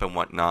set up and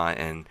whatnot,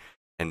 and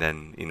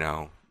then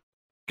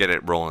get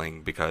it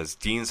rolling, because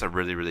Dean's a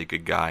really, really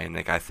good guy, and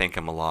like I thank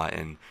him a lot.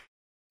 And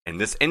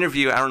this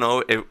interview, I don't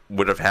know, it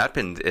would have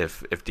happened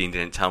if Dean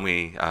didn't tell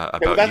me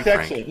about you, Frank. That's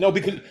excellent. No,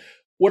 because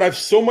what I've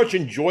so much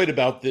enjoyed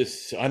about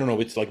this, I don't know,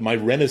 it's like my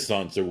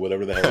renaissance or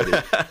whatever the hell it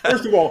is.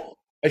 First of all,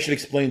 I should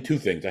explain two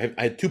things. I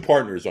had two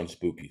partners on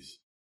Spookies,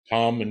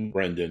 Tom and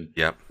Brendan,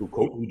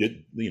 who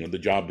did the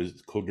job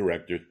as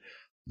co-director.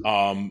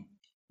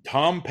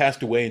 Tom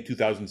passed away in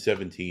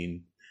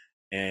 2017,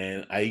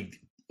 and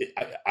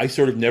I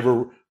sort of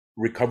never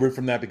recovered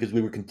from that, because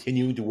we were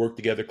continuing to work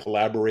together,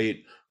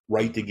 collaborate,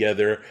 write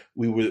together.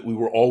 We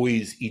were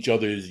always each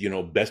other's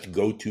best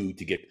go-to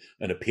to get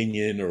an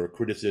opinion or a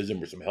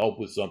criticism or some help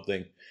with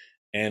something.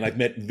 And I've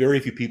met very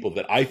few people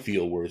that I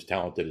feel were as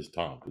talented as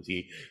Tom, because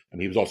he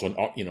was also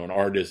an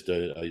artist.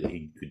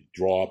 He could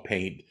draw,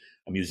 paint,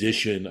 a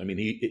musician. I mean,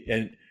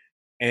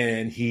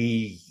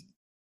 he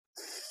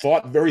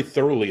thought very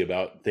thoroughly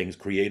about things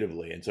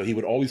creatively, and so he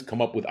would always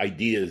come up with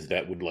ideas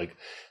that would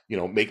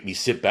make me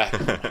sit back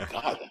and go,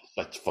 God,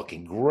 that's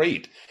fucking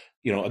great,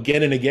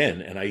 again and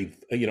again. And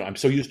I'm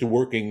so used to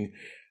working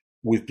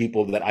with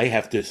people that I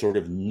have to sort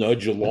of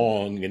nudge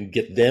along and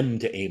get them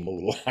to aim a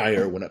little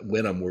higher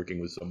when I'm working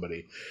with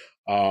somebody.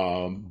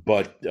 So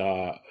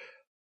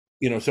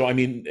I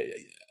mean,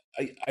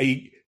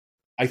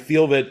 I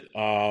feel that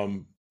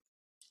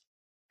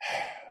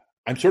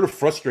I'm sort of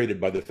frustrated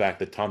by the fact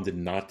that Tom did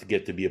not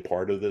get to be a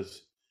part of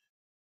this.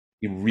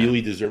 He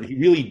really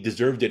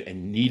deserved it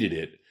and needed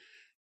it,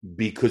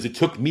 because it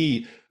took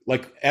me,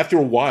 like, after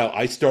a while,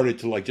 I started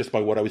to, like, just by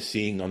what I was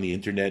seeing on the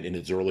internet in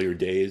its earlier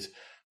days,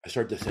 I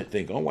started to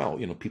think, oh, wow,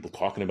 people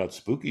talking about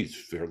Spookies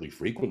fairly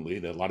frequently,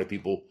 that a lot of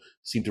people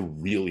seem to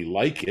really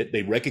like it.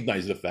 They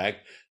recognize the fact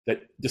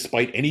that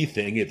despite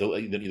anything, they at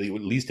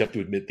least have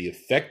to admit the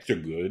effects are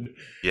good.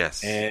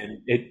 Yes.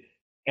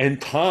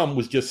 And Tom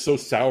was just so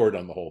soured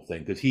on the whole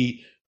thing, because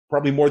he,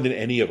 probably more than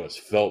any of us,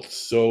 felt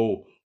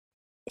so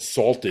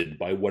assaulted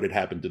by what had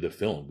happened to the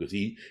film, because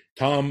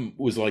Tom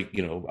was like,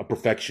 a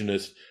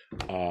perfectionist.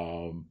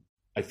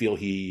 I feel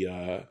he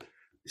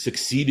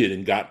succeeded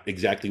and got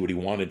exactly what he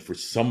wanted for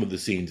some of the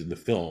scenes in the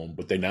film,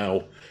 but they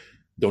now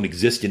don't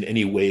exist in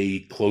any way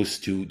close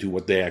to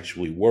what they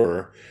actually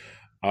were.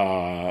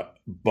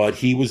 But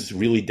he was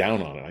really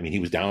down on it. I mean, he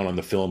was down on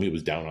the film, he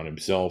was down on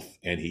himself,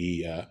 and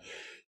he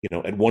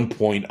At one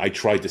point I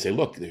tried to say,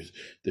 look, there's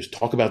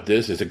talk about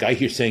this. There's a guy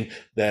here saying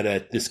that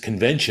at this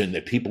convention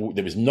that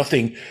there was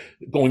nothing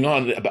going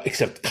on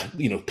except,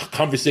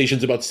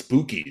 conversations about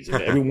spookies,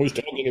 and everyone was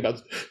talking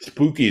about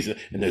spookies,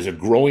 and there's a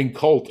growing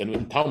cult.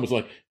 And Tom was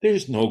like,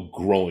 there's no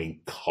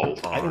growing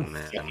cult. I don't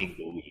fucking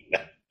believe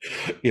that.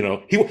 He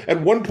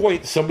at one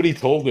point somebody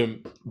told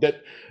him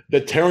that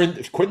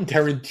Quentin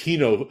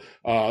Tarantino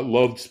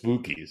loved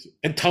spookies,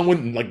 and Tom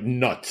went like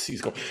nuts.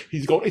 He's going.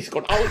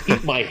 I'll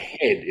eat my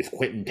head if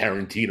Quentin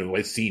Tarantino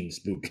has seen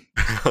Spookies.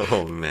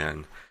 Oh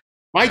man,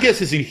 my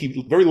guess is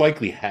he very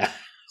likely has.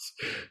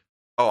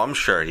 Oh, I'm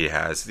sure he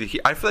has.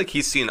 I feel like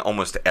he's seen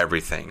almost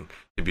everything.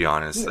 To be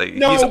honest, but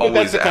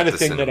that's the kind of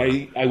thing that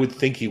I would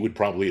think he would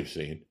probably have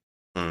seen.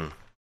 Mm.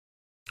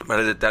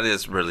 But that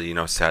is really,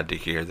 sad to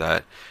hear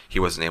that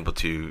he wasn't able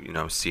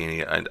to, see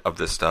any of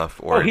this stuff.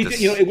 Or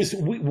it was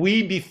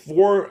we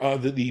before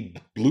the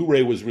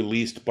Blu-ray was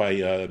released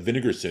by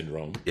Vinegar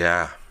Syndrome.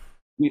 Yeah,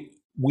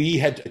 we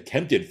had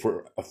attempted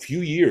for a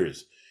few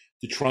years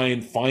to try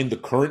and find the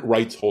current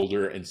rights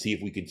holder and see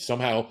if we could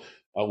somehow.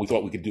 We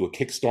thought we could do a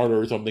Kickstarter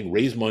or something,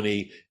 raise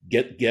money,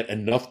 get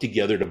enough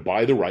together to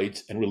buy the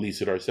rights and release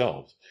it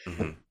ourselves.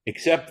 Mm-hmm.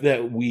 Except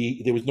that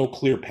there was no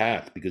clear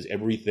path, because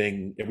every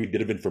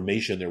bit of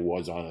information there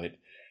was on it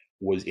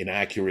was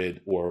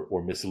inaccurate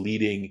or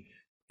misleading,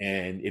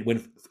 and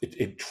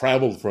it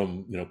traveled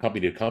from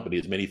company to company,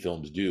 as many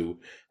films do.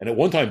 And at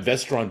one time,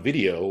 Vestron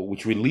Video,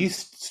 which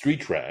released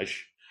Street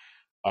Trash,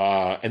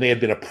 and they had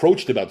been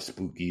approached about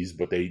Spookies,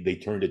 but they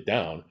turned it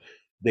down.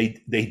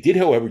 They did,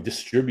 however,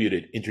 distribute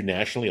it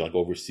internationally, like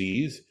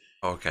overseas.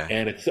 Okay.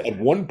 And at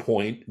one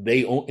point,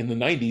 in the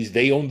 90s,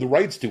 they owned the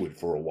rights to it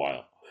for a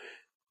while.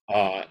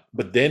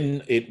 But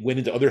then it went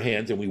into other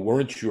hands, and we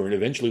weren't sure. And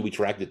eventually we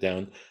tracked it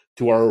down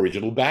to our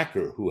original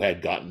backer, who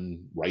had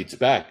gotten rights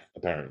back,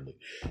 apparently.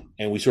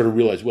 And we sort of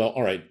realized, well,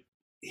 all right,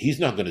 he's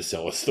not going to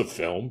sell us the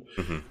film.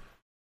 Mm-hmm.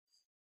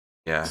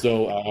 Yeah.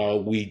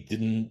 So we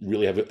didn't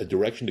really have a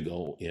direction to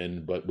go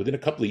in. But within a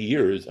couple of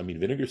years,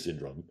 Vinegar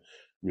Syndrome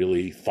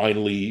really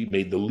finally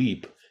made the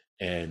leap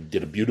and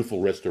did a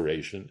beautiful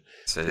restoration.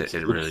 So it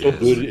really so is.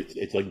 Good.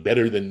 It's like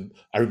better than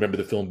I remember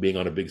the film being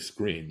on a big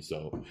screen.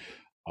 So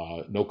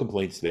no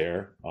complaints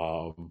there.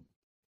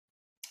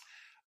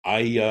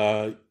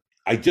 I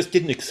just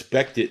didn't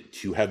expect it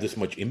to have this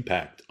much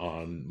impact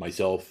on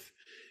myself,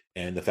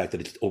 and the fact that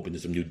it's opened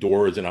some new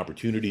doors and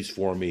opportunities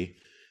for me.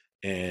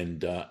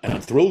 And I'm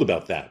thrilled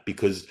about that,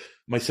 because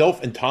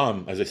myself and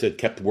Tom, as I said,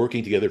 kept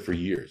working together for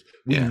years.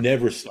 We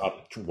never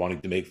stopped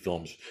wanting to make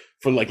films,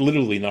 for like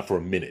literally not for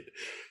a minute.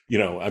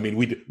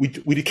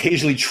 We'd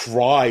occasionally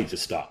try to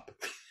stop,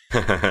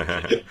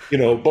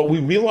 but we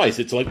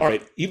realized it's like, all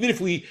right, even if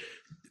we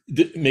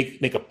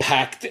make a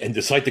pact and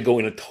decide to go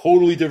in a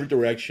totally different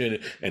direction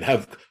and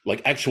have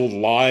like actual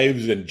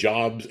lives and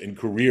jobs and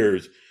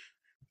careers,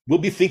 we'll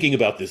be thinking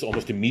about this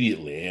almost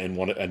immediately and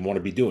want to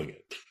be doing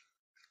it.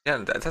 Yeah,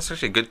 that's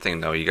actually a good thing,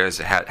 though. You guys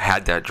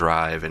had that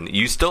drive, and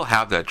you still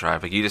have that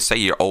drive. Like you just say,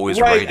 you're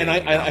always right. writing. And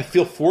I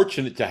feel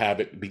fortunate to have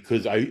it,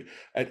 because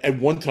at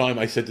one time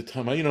I said to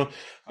Tom, I know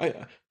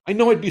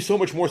I'd be so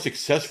much more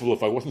successful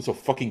if I wasn't so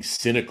fucking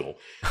cynical.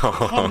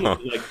 Tom was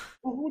like,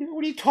 what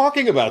are you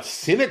talking about?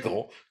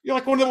 Cynical? You're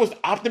like one of the most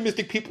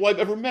optimistic people I've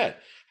ever met.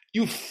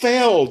 You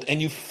failed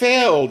and you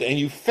failed and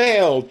you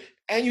failed,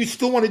 and you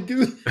still want to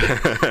do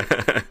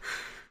it.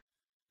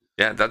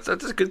 Yeah, that's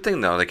a good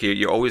thing, though. Like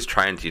you're always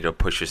trying to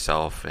push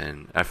yourself,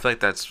 and I feel like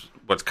that's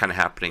what's kind of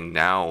happening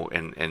now,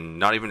 and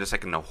not even just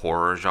like in the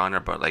horror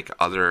genre, but like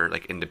other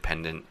like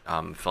independent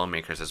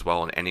filmmakers as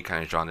well in any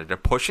kind of genre. They're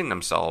pushing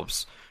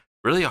themselves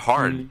really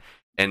hard,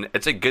 and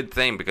it's a good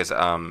thing, because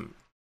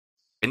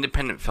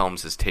independent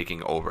films is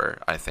taking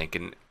over, I think,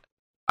 and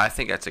I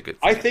think that's a good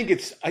thing. I think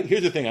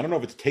here's the thing. I don't know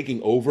if it's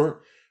taking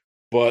over,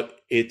 but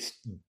it's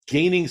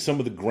gaining some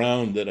of the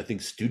ground that I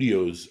think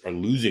studios are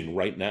losing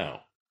right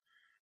now.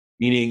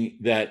 Meaning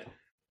that,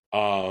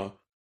 I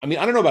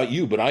don't know about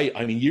you, but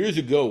I mean, years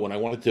ago when I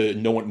wanted to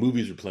know what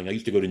movies were playing, I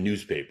used to go to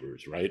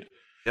newspapers, right?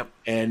 Yep.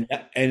 And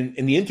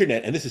the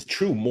internet, and this is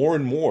true more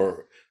and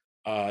more,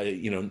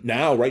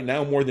 right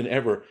now more than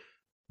ever,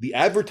 the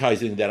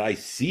advertising that I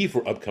see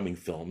for upcoming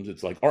films,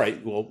 it's like, all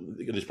right, well,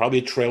 there's probably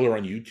a trailer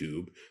on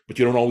YouTube, but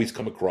you don't always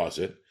come across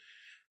it.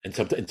 And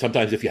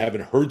sometimes if you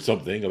haven't heard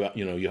something about,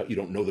 you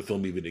don't know the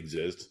film even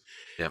exists.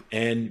 Yeah.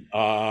 And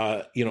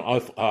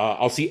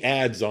I'll see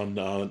ads on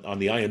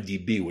the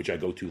IMDb, which I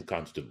go to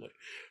constantly,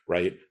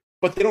 right?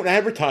 But they don't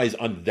advertise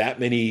on that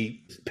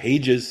many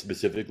pages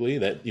specifically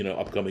that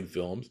upcoming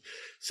films.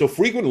 So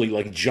frequently,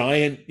 like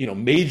giant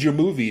major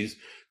movies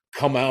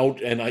come out,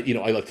 and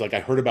I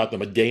heard about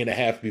them a day and a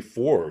half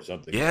before or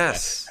something.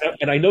 Yes.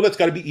 And I know that's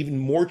got to be even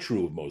more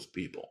true of most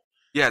people.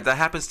 Yeah, that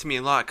happens to me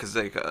a lot, because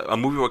like a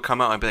movie will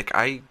come out and I'd be like,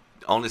 I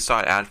only saw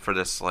an ad for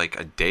this like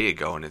a day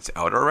ago and it's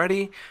out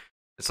already.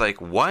 It's like,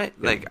 what?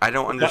 Yeah. Like, I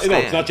don't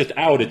understand. It's not just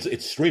out;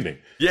 it's streaming.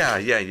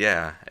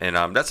 Yeah,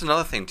 and that's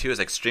another thing too. Is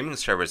like streaming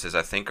services,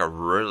 I think, are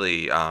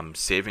really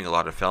saving a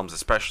lot of films,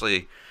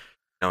 especially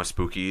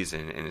Spookies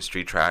and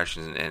Street Trash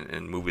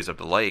and movies of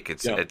the like.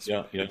 It's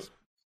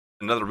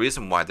another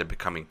reason why they're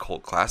becoming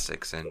cult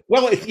classics. And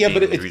that's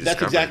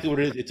exactly what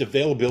it is. It's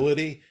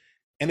availability,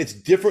 and it's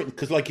different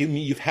because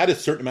you've had a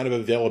certain amount of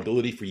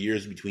availability for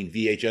years between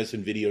VHS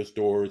and video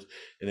stores,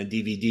 and then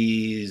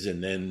DVDs,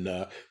 and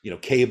then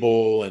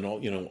cable and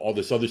all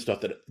this other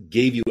stuff that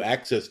gave you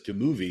access to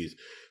movies.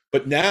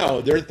 But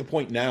now they're at the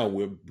point now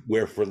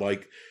where for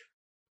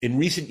in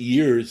recent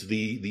years,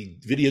 the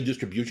video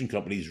distribution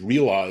companies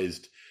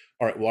realized,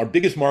 all right, well, our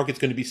biggest market's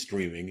going to be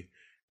streaming,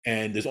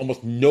 and there's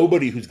almost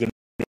nobody who's going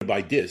to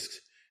buy discs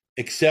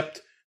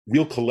except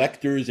real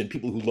collectors and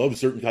people who love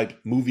certain type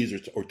movies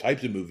or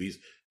types of movies,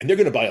 and they're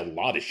going to buy a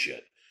lot of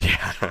shit.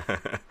 Yeah.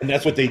 And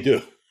that's what they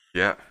do.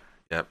 Yeah.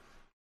 Yep.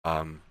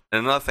 And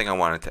another thing I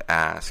wanted to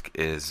ask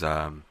is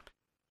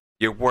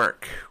your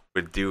work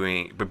with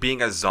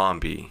being a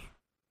zombie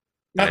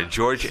in a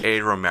George A.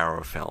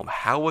 Romero film.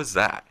 How was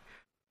that?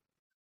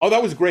 Oh,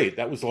 that was great.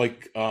 That was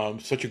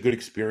such a good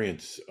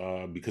experience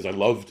because I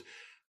loved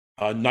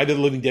Night of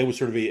the Living Dead was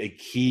sort of a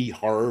key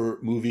horror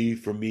movie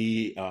for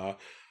me.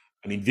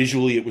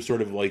 Visually, it was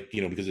sort of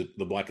because of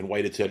the black and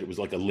white, it said it was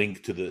like a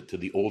link to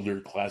the older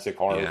classic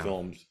horror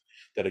films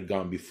that had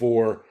gone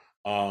before.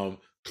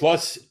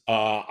 Plus,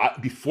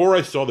 before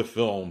I saw the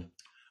film,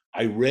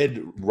 I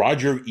read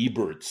Roger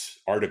Ebert's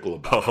article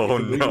about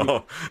it.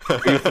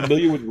 Are you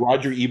familiar with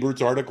Roger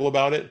Ebert's article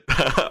about it?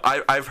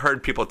 I've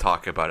heard people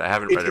talk about it. I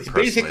haven't read it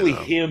personally. It's basically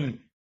him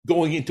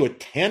going into a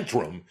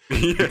tantrum.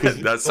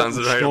 That sounds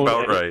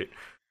about right.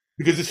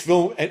 Because this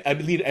film, and I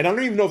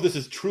don't even know if this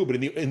is true, but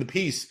in the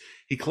piece,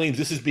 he claims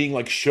this is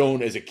being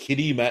shown as a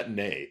kiddie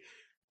matinee.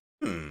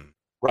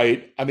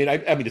 Right?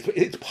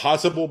 It's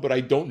possible, but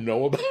I don't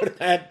know about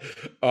that.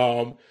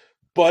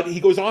 But he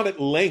goes on at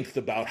length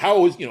about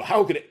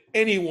how could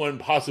anyone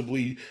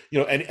possibly,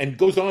 and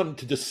goes on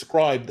to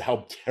describe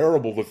how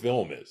terrible the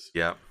film is.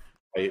 Yeah.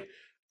 Right.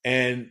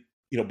 And,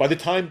 by the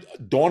time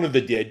Dawn of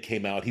the Dead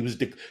came out, he was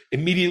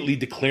immediately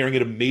declaring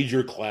it a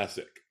major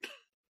classic.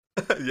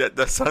 Yeah,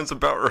 that sounds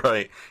about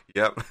right.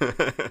 Yep.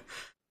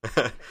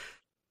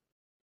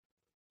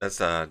 That's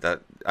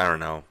that I don't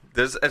know.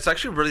 It's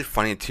actually really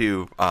funny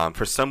too.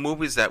 For some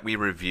movies that we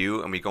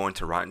review and we go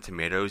into Rotten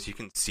Tomatoes, you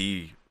can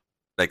see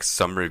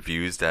some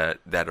reviews that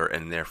are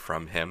in there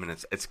from him,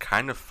 and it's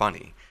kind of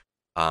funny.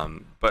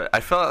 But I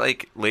felt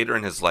like later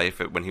in his life,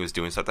 when he was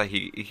doing stuff, that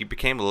he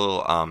became a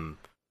little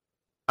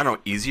I don't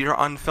know, easier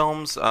on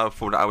films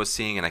for what I was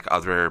seeing in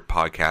other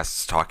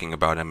podcasts talking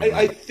about him.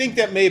 I think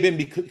that may have been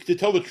because, to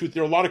tell the truth,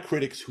 there are a lot of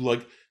critics who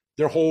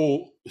their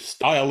whole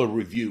style of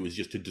review is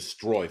just to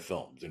destroy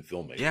films and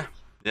filmmaking.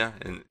 Yeah,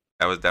 and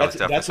that was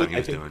definitely something he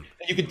was doing.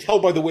 And you can tell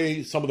by the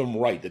way some of them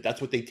write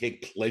that's what they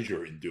take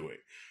pleasure in doing.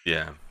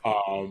 Yeah.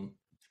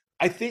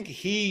 I think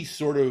he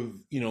sort of,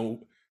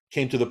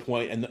 came to the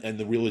point and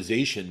the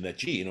realization that,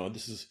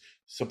 this is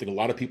something a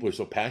lot of people are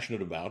so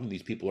passionate about, and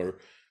these people are,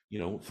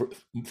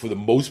 for the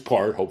most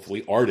part,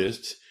 hopefully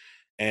artists,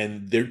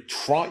 and they're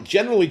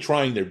generally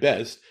trying their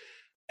best.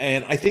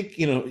 And I think,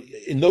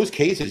 in those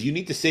cases, you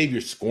need to save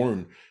your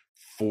scorn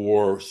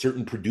for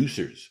certain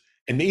producers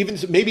and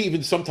maybe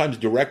even sometimes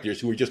directors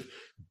who are just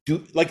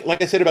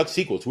like I said about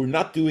sequels, who are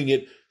not doing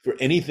it for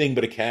anything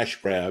but a cash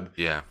grab.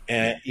 Yeah.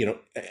 And,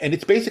 and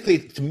it's basically,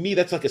 to me,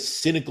 that's a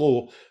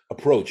cynical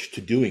approach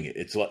to doing it.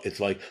 It's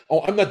like,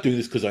 oh, I'm not doing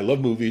this because I love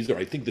movies, or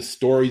I think the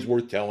story's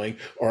worth telling,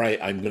 or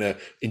I'm going to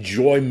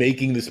enjoy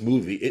making this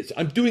movie.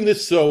 I'm doing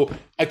this so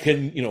I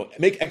can,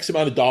 make X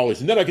amount of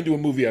dollars, and then I can do a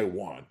movie I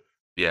want.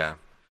 Yeah.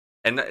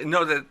 And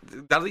now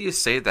that you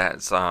say that,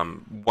 it's,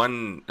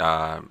 one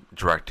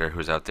director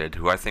who's out there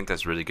who I think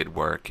does really good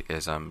work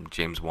is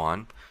James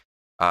Wan.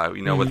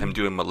 With him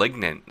doing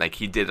 *Malignant*,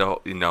 he did,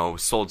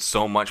 sold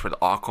so much with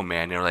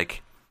 *Aquaman*. They're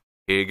like,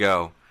 here you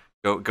go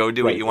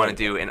do what you want to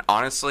do. And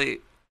honestly,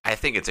 I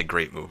think it's a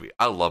great movie.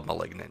 I love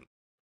 *Malignant*.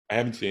 I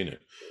haven't seen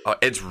it.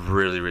 It's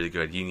really, really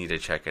good. You need to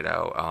check it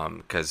out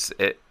because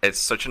it's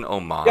such an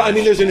homage. Yeah,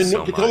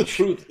 to tell the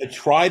truth, I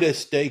try to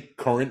stay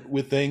current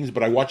with things,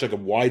 but I watch a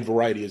wide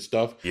variety of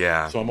stuff.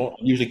 Yeah. So I'm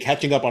usually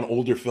catching up on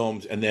older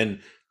films, and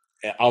then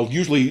I'll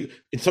usually,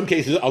 in some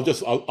cases,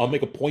 I'll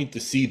make a point to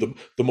see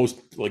the most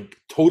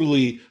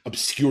totally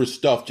obscure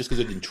stuff just because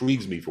it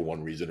intrigues me for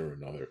one reason or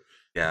another.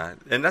 Yeah,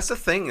 and that's the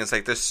thing is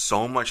there's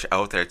so much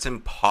out there. It's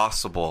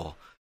impossible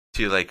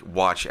to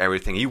watch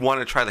everything. You want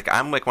to try.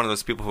 I'm one of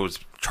those people who's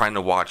trying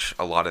to watch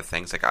a lot of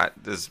things.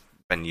 There's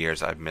been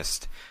years I've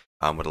missed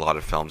with a lot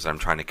of films, and I'm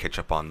trying to catch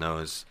up on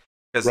those.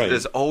 Because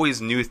there's always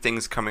new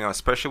things coming out,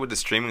 especially with the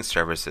streaming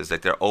services.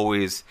 They're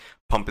always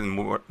pumping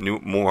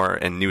more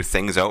and new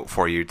things out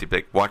for you to be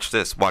like, watch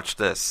this.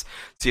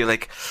 So you're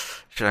like,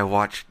 should I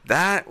watch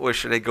that, or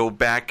should I go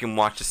back and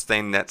watch this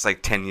thing that's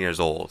 10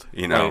 years old?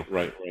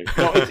 Right.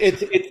 No,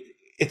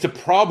 it's a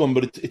problem,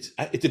 but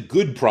it's a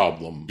good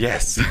problem.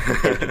 Yes.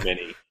 Compared to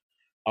many.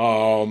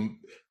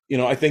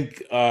 I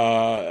think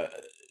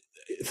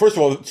first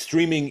of all,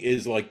 streaming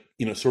is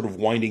sort of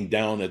winding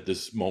down at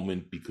this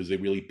moment because they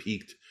really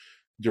peaked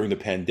during the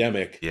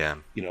pandemic. Yeah.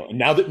 And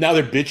now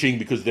they're bitching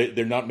because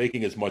they're not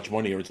making as much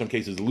money, or in some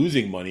cases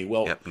losing money.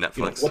 Well, yep,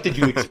 Netflix. What did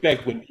you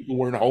expect when people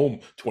weren't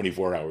home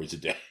 24 hours a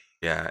day?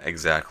 Yeah,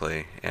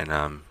 exactly. And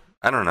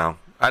I don't know.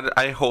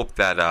 I hope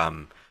that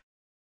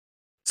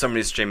some of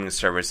these streaming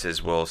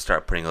services will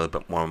start putting a little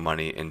bit more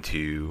money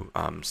into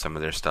some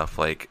of their stuff.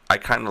 Like, I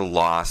kind of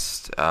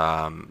lost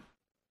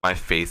my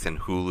faith in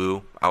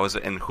Hulu. I was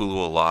in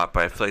Hulu a lot,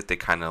 but I feel like they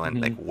kind of went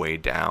like way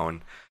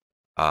down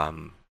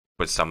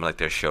with some of like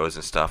their shows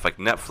and stuff. Like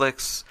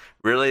Netflix,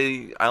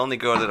 really, I only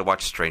go there to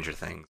watch Stranger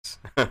Things.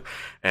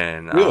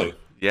 And really,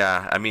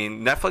 yeah, I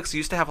mean, Netflix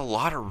used to have a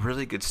lot of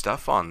really good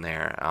stuff on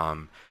there,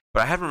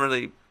 but I haven't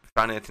really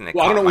found anything that.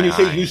 Well, I don't know when you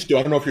say eye. used to.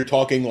 I don't know if you're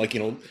talking like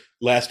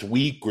last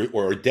week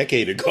or a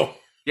decade ago.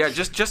 Yeah,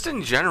 just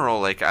in general,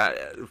 like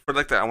for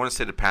like I want to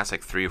say the past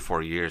like 3 or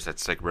 4 years,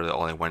 that's like really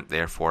all I went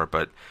there for.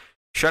 But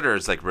Shudder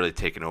is like really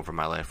taking over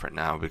my life right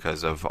now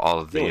because of all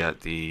of the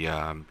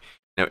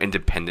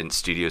independent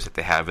studios that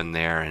they have in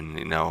there, and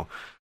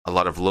a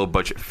lot of low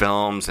budget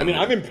films. And, I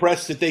mean, I'm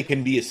impressed that they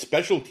can be a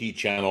specialty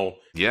channel,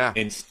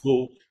 and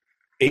still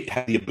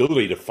have the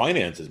ability to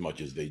finance as much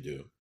as they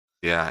do.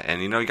 Yeah,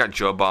 and you got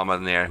Joe Obama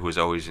in there, who's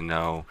always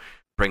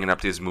bringing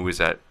up these movies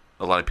that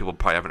a lot of people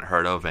probably haven't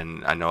heard of,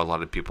 and I know a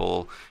lot of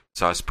people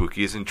saw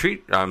Spookies and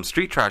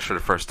Street Trash for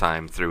the first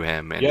time through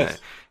him, and yes.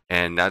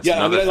 And that's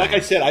another thing. Like I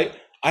said,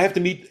 I have to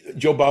meet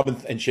Joe Bob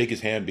and shake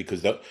his hand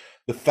because the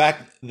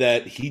fact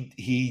that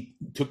he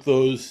took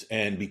those,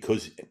 and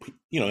because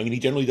he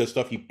generally does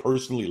stuff he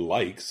personally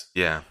likes.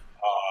 Yeah,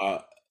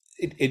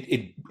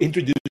 it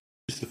introduced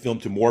the film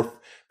to more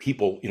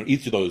people.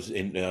 Each of those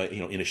in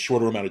a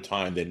shorter amount of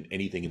time than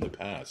anything in the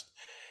past,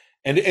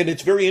 and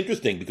it's very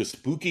interesting because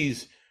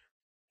Spookies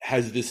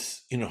has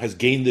this, has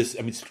gained this.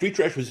 I mean, Street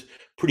Trash was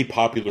pretty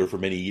popular for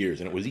many years,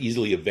 and it was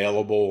easily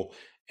available,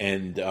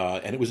 and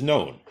it was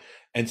known.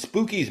 And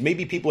Spookies,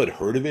 maybe people had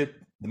heard of it.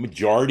 The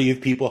majority of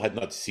people had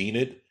not seen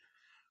it.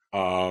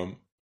 And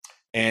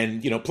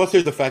plus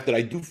there's the fact that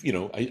I do,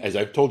 as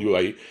I've told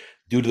you,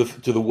 due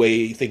to the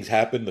way things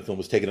happen, the film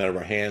was taken out of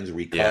our hands,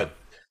 recut,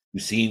 new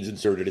scenes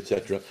inserted,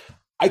 etc.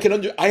 I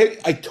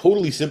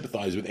totally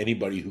sympathize with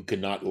anybody who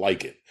cannot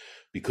like it,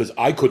 because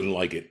I couldn't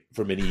like it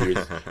for many years,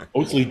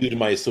 mostly due to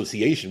my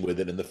association with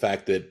it and the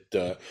fact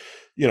that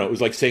it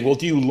was like saying, well,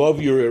 do you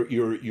love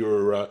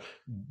your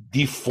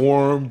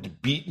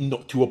deformed,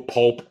 beaten to a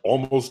pulp,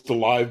 almost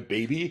alive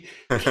baby?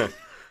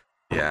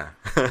 Yeah.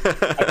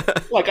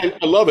 I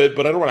love it,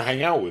 but I don't want to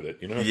hang out with it,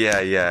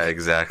 Yeah,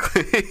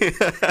 exactly.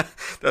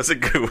 That's a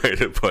good way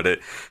to put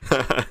it.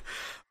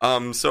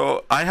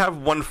 So I have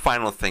one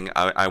final thing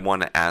I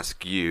want to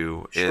ask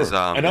you. Sure. Is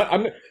and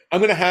I'm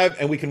going to have,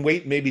 and we can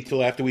wait maybe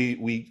till after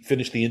we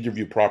finish the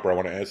interview proper. I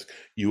want to ask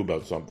you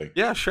about something.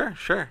 Yeah, sure.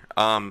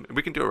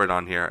 We can do it right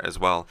on here as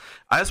well.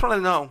 I just want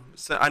to know.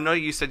 So I know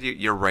you said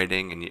you're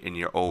writing, and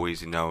you're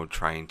always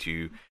trying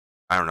to,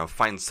 I don't know,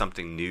 find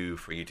something new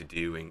for you to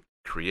do and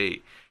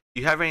create.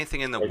 Do you have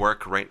anything in the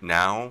work right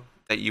now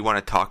that you want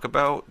to talk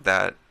about?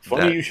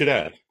 Funny you should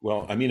ask.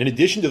 Well, I mean, in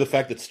addition to the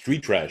fact that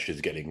Street Trash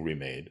is getting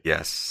remade,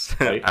 yes,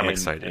 right? I'm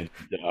excited.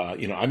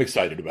 And, I'm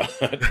excited about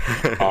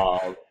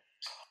that.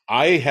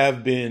 I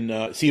have been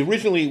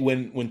originally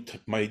when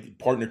my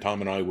partner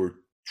Tom and I were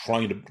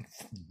trying to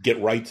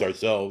get rights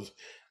ourselves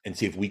and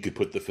see if we could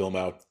put the film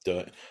out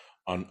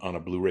on a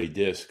Blu-ray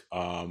disc.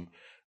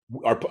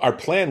 Our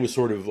plan was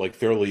sort of like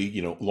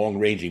fairly long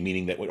ranging,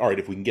 meaning that all right,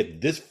 if we can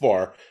get this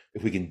far,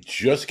 if we can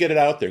just get it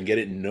out there and get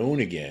it known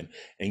again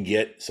and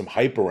get some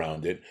hype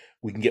around it,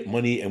 we can get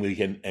money and we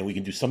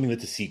can do something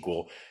that's a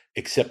sequel.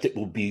 Except it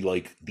will be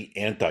like the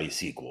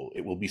anti-sequel.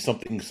 It will be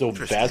something so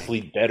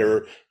vastly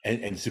better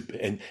and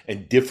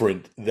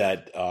different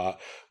that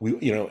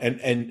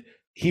and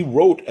he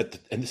wrote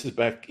and this is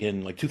back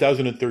in like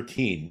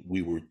 2013.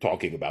 We were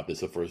talking about this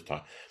the first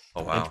time.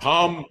 Oh wow! And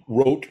Tom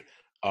wrote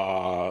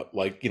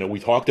we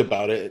talked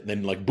about it, and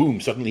then like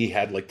boom, suddenly he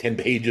had like 10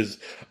 pages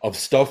of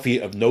stuff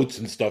of notes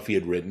and stuff he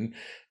had written,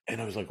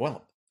 and I was like,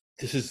 well,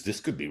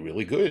 this could be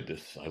really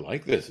good. I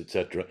like this,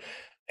 etc.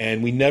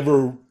 And we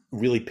never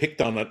really picked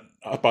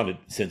up on it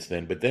since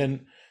then. But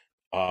then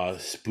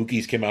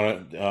Spookies came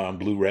out on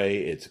Blu-ray.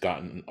 It's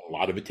gotten a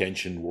lot of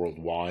attention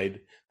worldwide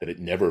that it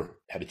never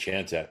had a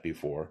chance at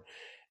before.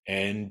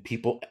 And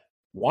people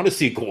want a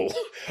sequel.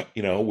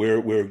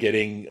 We're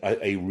getting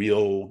a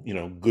real,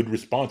 good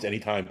response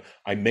anytime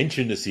I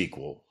mention a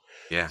sequel.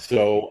 Yeah.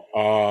 So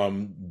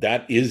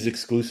that is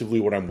exclusively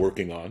what I'm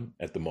working on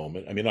at the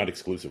moment. I mean, not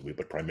exclusively,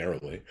 but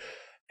primarily.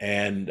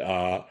 And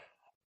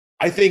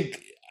I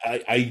think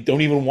I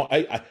don't even want.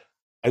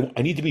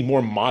 I need to be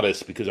more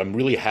modest because I'm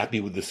really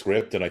happy with the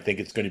script, and I think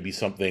it's going to be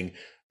something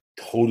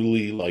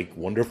totally like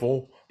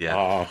wonderful.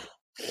 Yeah.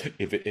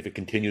 If it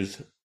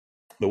continues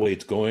the way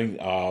it's going.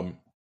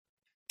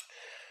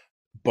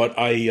 But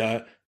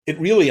it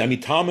really, I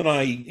mean, Tom and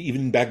I,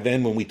 even back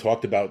then when we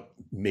talked about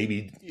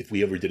maybe if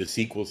we ever did a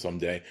sequel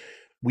someday,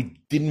 we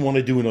didn't want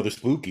to do another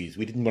Spookies.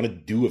 We didn't want to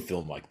do a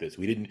film like this.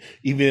 We didn't,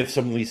 even if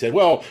somebody said,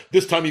 well,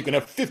 this time you can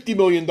have $50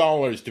 million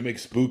to make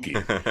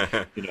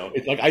Spookies.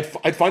 It's like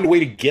I'd find a way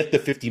to get the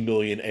 50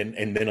 million,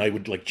 and then I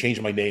would like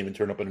change my name and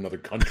turn up in another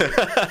country.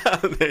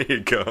 There you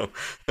go.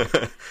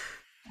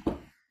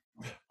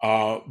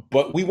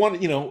 But we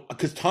wanted,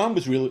 because Tom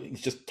was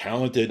he's just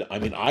talented.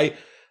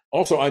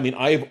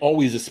 I've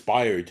always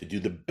aspired to do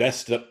the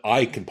best that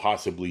I can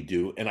possibly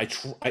do, and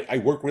I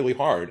work really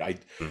hard.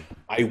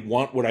 I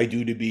want what I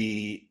do to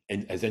be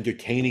as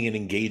entertaining and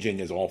engaging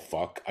as all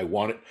fuck. I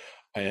want it,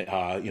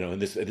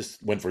 and this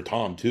went for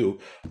Tom too.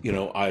 We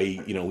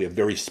have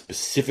very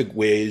specific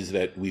ways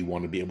that we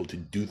want to be able to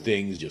do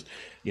things. Just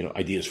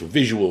ideas for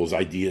visuals,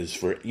 ideas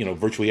for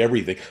virtually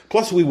everything.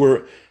 Plus, we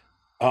were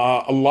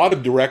a lot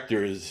of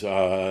directors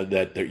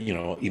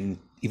that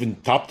even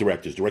top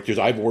directors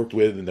I've worked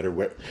with and that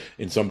are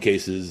in some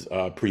cases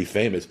pretty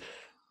famous,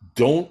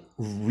 don't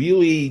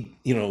really,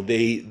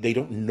 they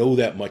don't know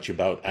that much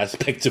about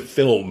aspects of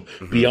film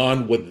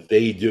beyond what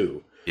they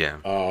do.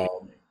 Yeah.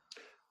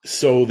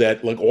 So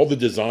that like all the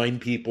design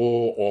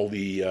people, all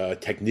the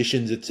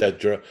technicians,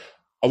 etc.,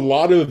 a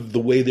lot of the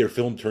way their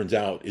film turns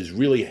out is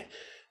really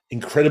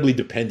incredibly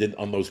dependent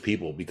on those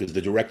people, because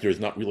the director has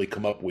not really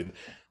come up with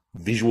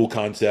visual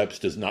concepts,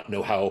 does not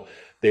know how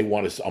they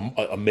want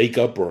a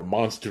makeup or a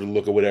monster to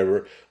look or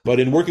whatever. But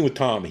in working with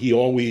Tom, he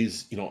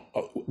always,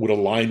 would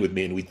align with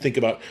me, and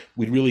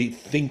we'd really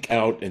think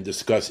out and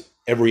discuss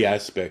every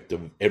aspect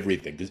of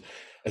everything. Because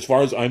as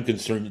far as I'm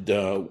concerned,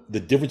 the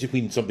difference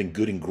between something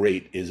good and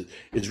great is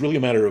really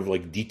a matter of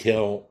like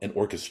detail and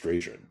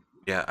orchestration.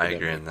 Yeah, I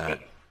agree on that.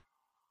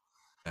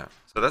 Yeah,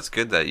 so that's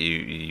good that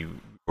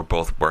you were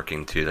both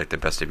working to like the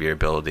best of your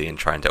ability and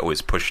trying to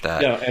always push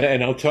that. Yeah,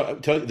 and I'll tell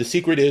you, the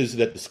secret is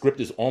that the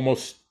script is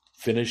almost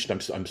finished.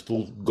 I'm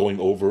still going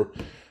over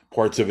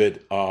parts of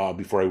it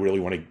before I really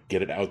want to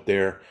get it out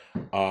there.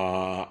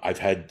 I've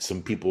had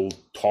some people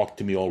talk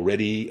to me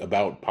already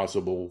about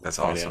possible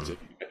financing. Awesome.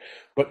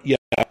 But yeah,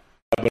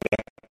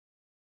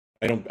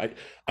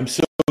 I'm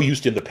so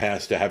used in the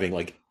past to having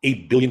like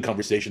 8 billion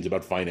conversations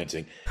about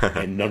financing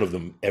and none of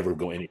them ever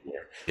go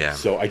anywhere. Yeah.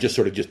 So I just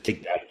sort of just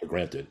take that for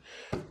granted.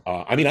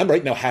 I'm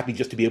right now happy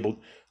just to be able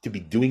to be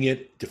doing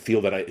it, to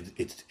feel that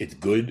it's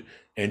good,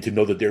 and to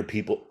know that there are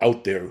people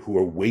out there who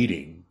are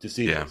waiting to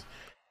see this.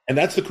 And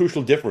that's the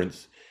crucial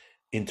difference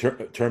in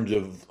terms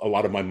of a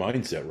lot of my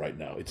mindset right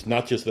now. It's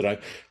not just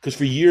that because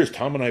for years,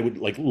 Tom and I would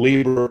like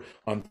labor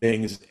on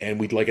things, and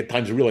we'd like at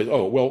times realize,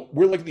 oh, well,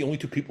 we're like the only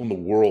two people in the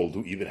world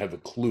who even have a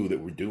clue that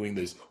we're doing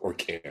this or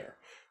care.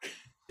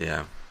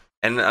 Yeah.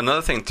 And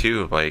another thing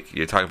too, like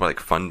you're talking about like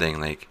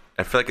funding, like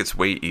I feel like it's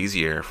way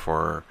easier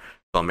for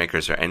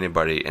filmmakers or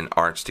anybody in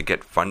arts to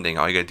get funding.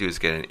 All you gotta do is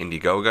get an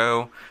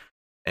Indiegogo,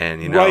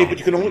 and right. But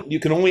you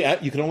can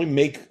only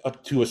make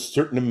up to a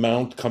certain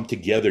amount come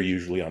together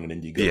usually on an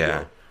Indiegogo.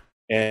 Yeah.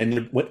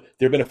 And there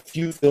have been a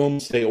few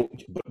films,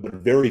 but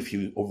very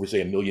few, over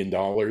say $1 million.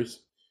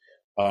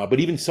 But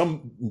even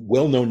some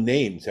well-known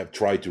names have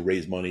tried to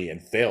raise money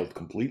and failed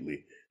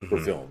completely for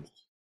films.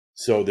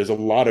 So there's a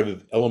lot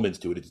of elements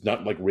to it. It's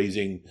not like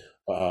raising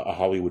a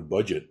Hollywood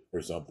budget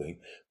or something,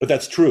 but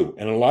that's true.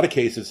 And in a lot of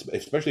cases,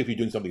 especially if you're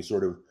doing something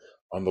sort of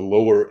on the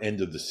lower end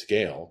of the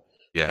scale,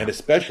 and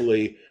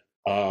especially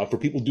for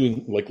people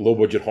doing like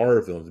low-budget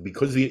horror films,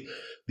 because the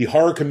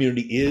horror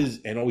community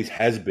is and always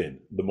has been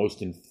the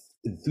most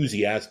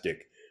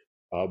enthusiastic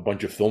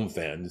bunch of film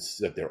fans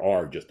that there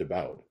are, just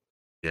about.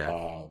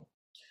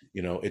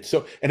 It's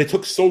so, and it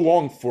took so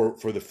long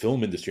for the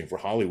film industry and for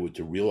Hollywood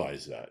to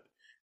realize that.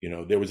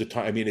 There was a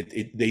time, I mean,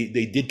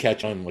 they did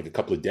catch on like a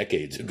couple of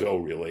decades ago,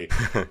 really.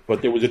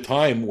 But there was a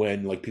time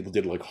when like people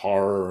did like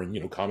horror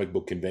and, comic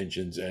book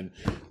conventions, and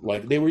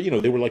like they were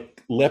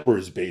like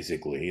lepers,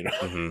 basically,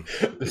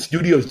 The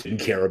studios didn't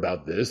care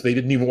about this. They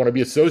didn't even want to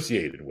be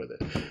associated with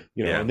it,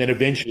 and then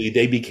eventually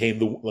they became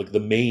the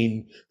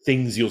main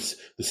things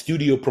the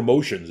studio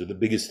promotions are the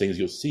biggest things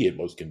you'll see at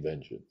most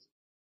conventions.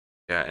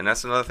 Yeah. And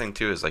that's another thing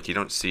too, is like, you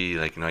don't see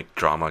like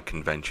drama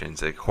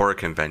conventions, like horror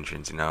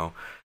conventions,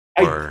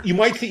 You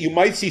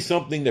might see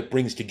something that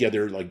brings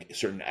together like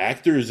certain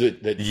actors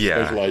that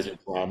specialize in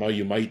drama.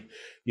 You might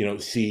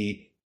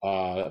see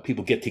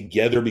people get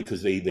together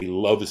because they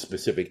love a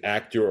specific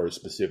actor or a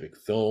specific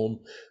film.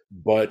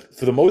 But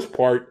for the most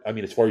part, I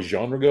mean, as far as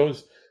genre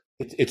goes,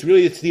 it's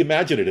the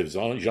imaginative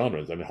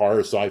genres. I mean,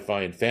 horror,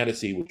 sci-fi, and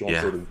fantasy, which all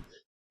sort of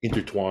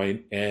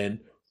intertwine. And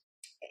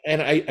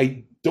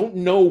I don't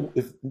know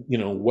if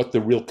what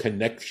the real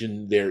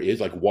connection there is,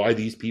 like why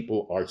these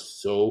people are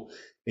so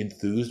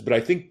enthused, but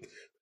I think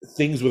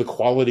things with a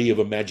quality of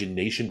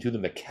imagination to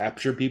them that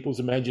capture people's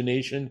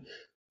imagination,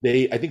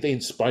 I think they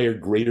inspire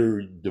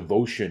greater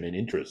devotion and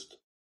interest.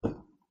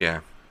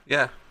 I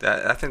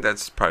think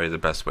that's probably the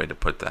best way to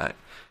put that.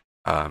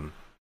 And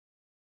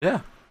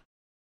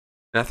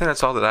I think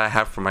that's all that I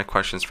have for my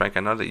questions, Frank.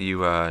 I know that you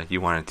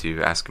wanted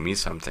to ask me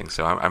something,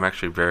 so I'm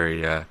actually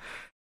very intrigued.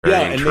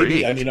 And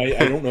maybe, I mean,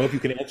 I don't know if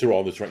you can answer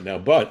all this right now,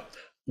 but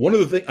one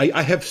of the things,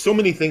 I have so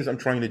many things I'm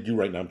trying to do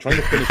right now. I'm trying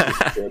to finish this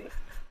script.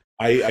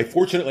 I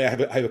fortunately I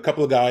have a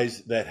couple of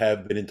guys that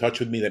have been in touch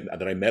with me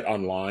that I met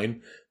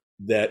online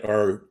that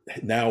are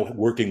now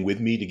working with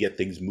me to get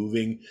things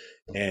moving,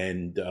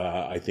 and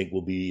I think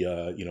will be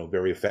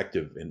very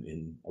effective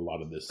in a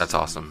lot of this. That's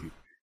awesome.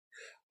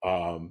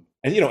 And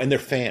and they're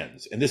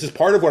fans, and this is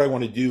part of what I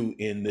want to do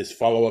in this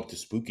follow up to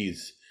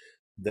Spookies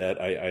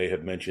that I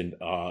have mentioned,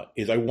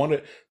 is I want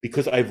to,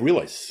 because I've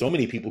realized so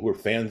many people who are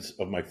fans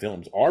of my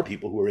films are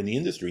people who are in the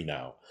industry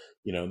now.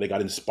 They got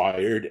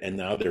inspired, and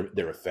now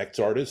they're effects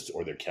artists,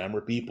 or they're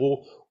camera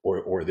people,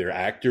 or they're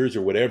actors,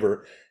 or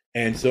whatever.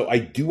 And so I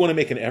do want to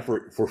make an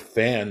effort for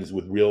fans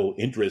with real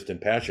interest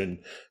and passion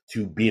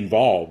to be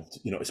involved,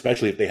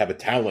 especially if they have a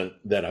talent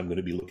that I'm going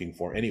to be looking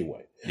for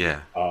anyway.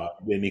 Yeah.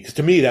 Because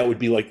to me, that would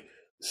be like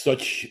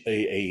such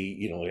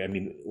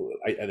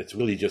it's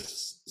really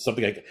just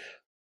something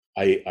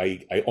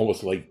I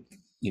almost like,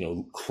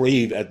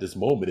 crave at this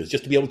moment, is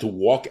just to be able to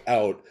walk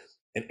out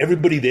and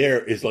everybody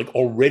there is like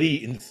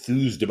already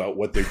enthused about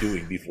what they're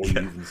doing before you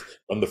even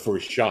on the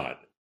first shot.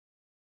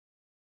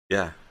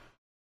 Yeah.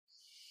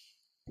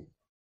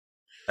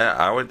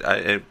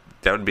 That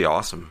would be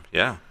awesome.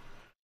 Yeah.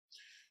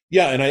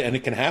 Yeah. And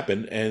it can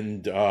happen.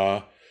 And,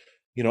 I've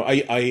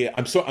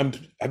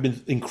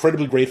been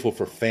incredibly grateful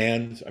for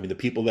fans. I mean, the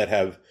people that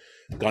have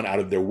gone out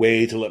of their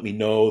way to let me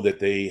know that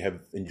they have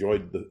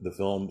enjoyed the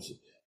films,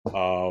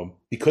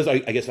 because I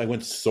guess I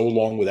went so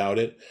long without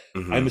it.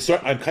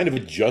 Mm-hmm. I'm kind of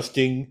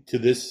adjusting to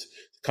this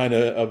kind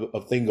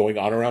of thing going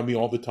on around me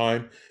all the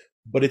time,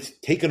 but it's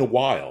taken a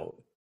while.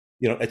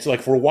 It's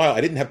like for a while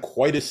I didn't have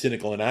quite as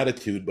cynical an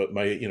attitude, but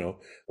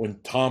when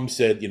Tom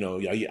said,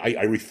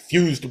 I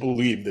refuse to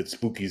believe that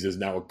Spookies is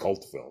now a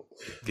cult film.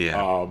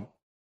 Yeah.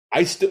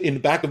 I still, in the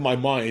back of my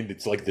mind,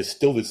 it's like there's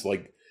still this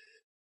like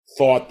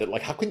thought that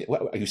like, how can you,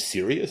 are you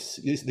serious?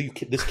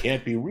 This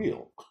can't be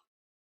real.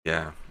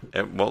 Yeah.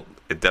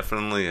 It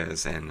definitely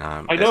is. And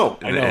I know.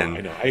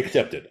 I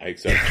accept it.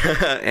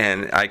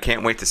 And I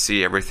can't wait to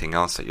see everything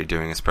else that you're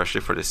doing,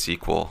 especially for the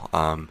sequel.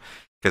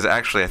 Because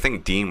actually, I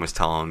think Dean was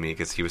telling me,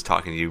 because he was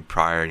talking to you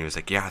prior, and he was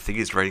like, yeah, I think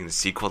he's writing the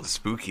sequel to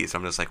Spookies.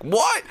 I'm just like,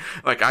 what?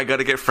 Like, I got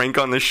to get Frank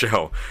on the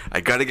show. So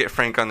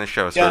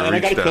yeah, and I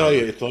got to tell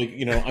you, it's like,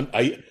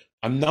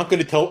 I'm not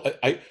going to tell.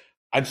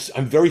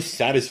 I'm very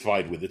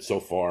satisfied with it so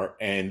far,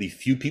 and the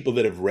few people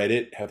that have read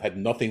it have had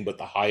nothing but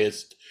the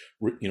highest,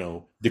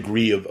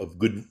 degree of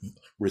good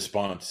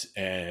response.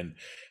 And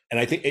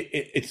I think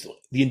it's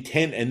the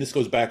intent, and this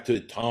goes back to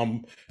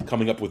Tom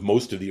coming up with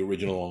most of the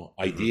original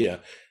idea.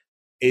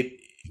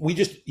 We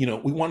just,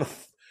 we want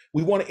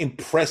to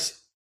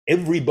impress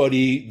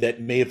everybody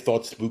that may have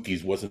thought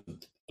Spookies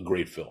wasn't a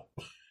great film,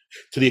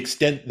 to the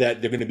extent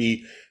that they're going to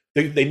be.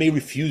 They may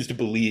refuse to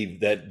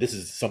believe that this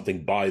is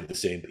something by the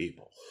same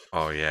people.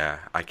 Oh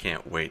yeah, I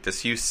can't wait.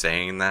 Just you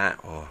saying that.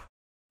 Oh,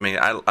 I mean,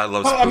 I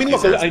love. Spookies. I mean,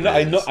 look,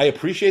 I know, I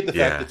appreciate the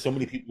fact that so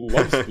many people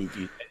love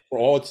Spookies for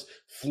all its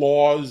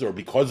flaws or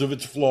because of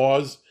its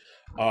flaws.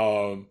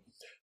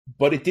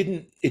 But it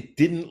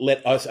didn't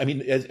let us. I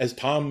mean, as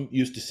Tom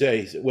used to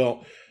say, he said,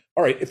 well,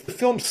 all right, if the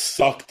film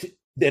sucked,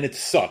 then it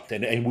sucked,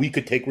 and we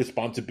could take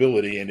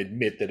responsibility and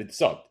admit that it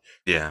sucked.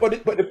 Yeah.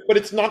 But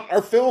it's not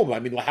our film. I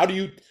mean,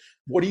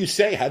 what do you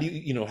say? How do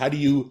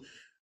you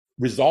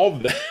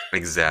resolve that?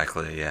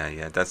 Exactly.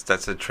 Yeah.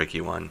 That's a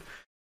tricky one.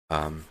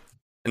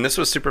 And this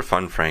was super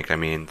fun, Frank. I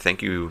mean,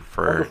 thank you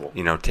for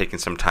taking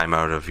some time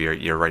out of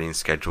your writing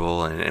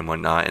schedule and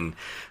whatnot. And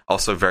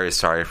also very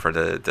sorry for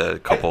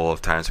the couple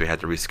of times we had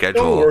to reschedule.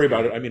 Don't worry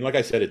about it. I mean, like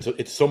I said,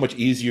 it's so much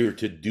easier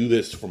to do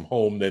this from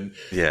home than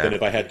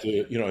if I had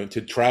to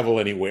to travel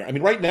anywhere. I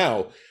mean, right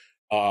now,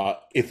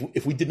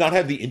 if we did not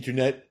have the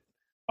internet.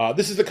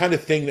 This is the kind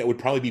of thing that would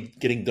probably be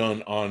getting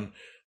done on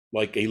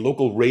like a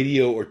local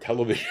radio or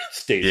television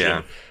station.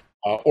 Yeah.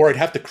 Or I'd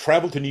have to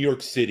travel to New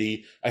York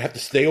City. I'd have to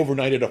stay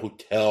overnight at a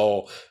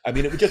hotel. I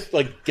mean, it would just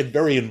like get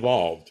very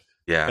involved.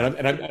 Yeah.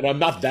 And I'm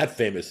not that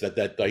famous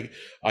that like,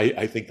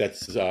 I think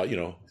that's,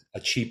 a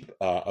cheap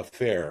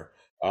affair.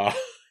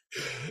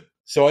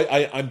 So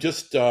I'm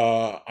just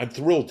I'm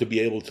thrilled to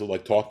be able to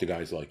like talk to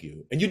guys like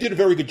you. And you did a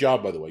very good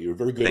job, by the way. You were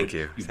very good. Thank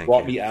you. You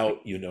brought me out,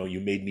 you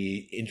made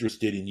me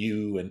interested in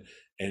you,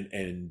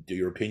 and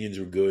your opinions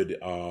were good.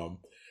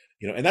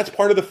 And that's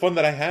part of the fun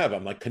that I have.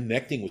 I'm like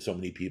connecting with so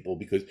many people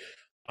because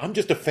I'm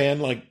just a fan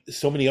like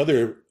so many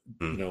other,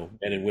 men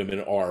and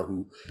women are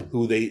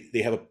who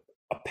they have a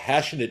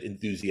passionate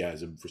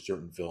enthusiasm for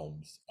certain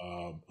films.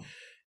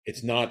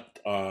 It's not,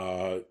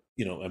 I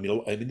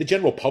mean, the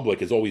general public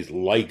has always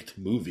liked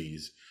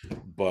movies,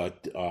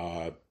 but,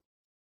 and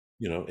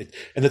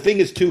the thing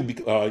is too,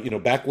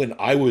 back when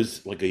I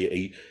was like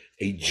a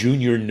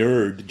junior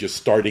nerd just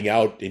starting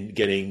out and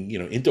getting,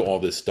 into all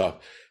this stuff,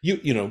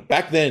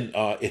 back then,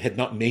 it had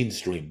not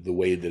mainstreamed the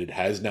way that it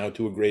has now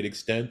to a great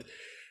extent.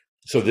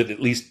 So that at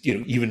least,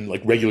 even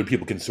like regular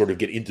people can sort of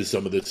get into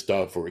some of this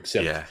stuff or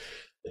accept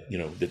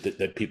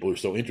that people are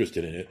so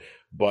interested in it.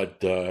 But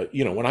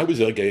when I was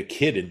like a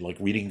kid and like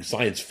reading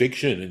science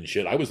fiction and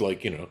shit, I was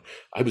like,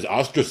 I was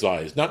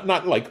ostracized,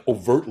 not like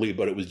overtly,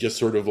 but it was just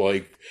sort of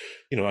like,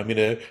 I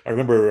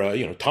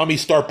remember Tommy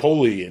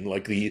Starpoli in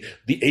like the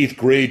eighth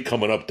grade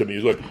coming up to me.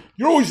 He was like,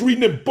 "You're always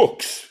reading them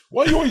books.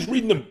 Why are you always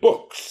reading them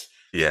books?"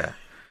 Yeah.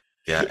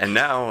 And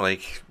now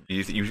like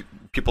you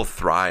people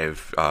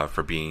thrive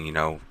for being,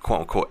 quote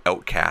unquote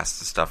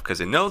outcasts and stuff, because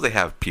they know they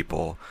have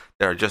people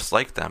that are just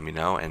like them,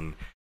 and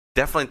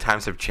definitely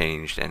times have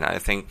changed, and I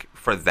think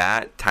for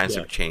that, times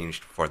have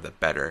changed for the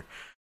better.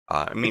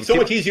 It's so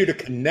much easier to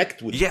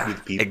connect with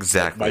people.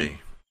 Exactly.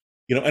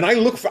 And I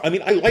look for, I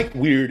like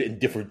weird and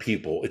different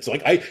people. It's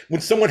like when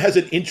someone has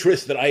an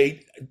interest that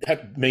I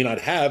may not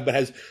have, but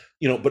has,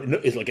 but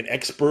is like an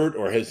expert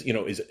or has,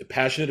 is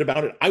passionate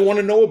about it, I want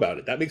to know about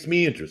it. That makes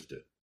me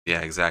interested.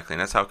 Yeah, exactly.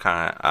 And that's how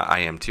kind of I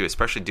am too,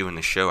 especially doing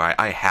the show.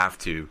 I have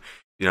to,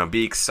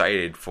 be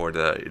excited for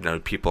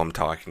the people I'm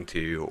talking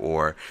to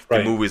or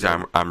the movies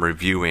I'm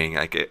reviewing.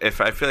 Like if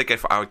I feel like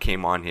if I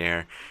came on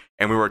here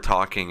and we were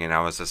talking and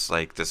I was just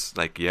like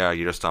yeah,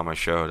 you're just on my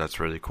show, that's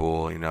really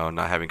cool,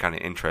 not having kind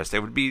of interest, it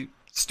would be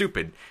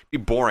stupid, be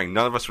boring.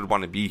 None of us would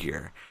want to be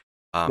here.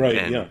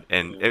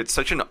 And it's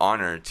such an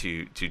honor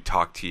to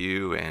talk to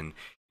you and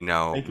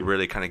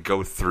really kind of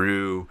go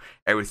through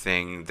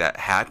everything that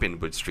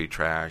happened with Street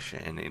Trash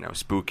and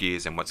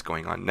Spookies and what's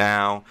going on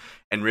now,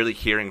 and really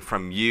hearing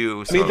from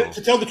you. So...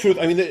 to tell the truth,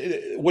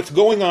 what's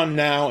going on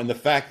now, and the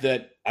fact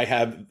that I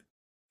have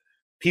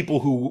people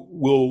who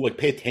will like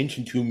pay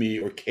attention to me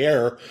or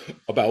care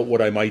about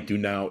what I might do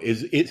now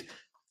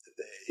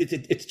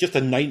it's just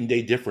a night and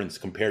day difference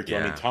compared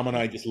to. Tom and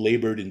I just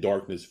labored in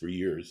darkness for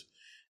years.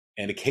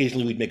 And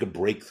occasionally we'd make a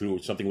breakthrough, or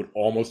something would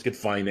almost get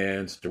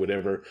financed or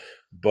whatever.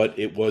 But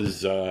it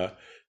was,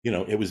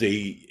 it was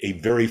a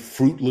very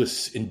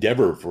fruitless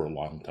endeavor for a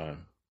long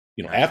time,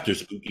 after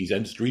Spookies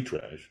and Street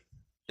Trash.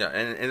 Yeah,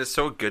 and it's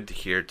so good to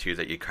hear, too,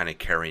 that you're kind of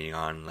carrying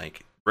on,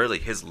 like, really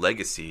his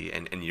legacy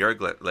and your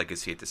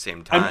legacy at the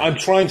same time. I'm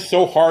trying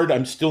so hard.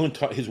 I'm still in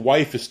touch. His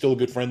wife is still a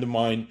good friend of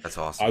mine. That's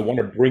awesome. I want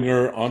to bring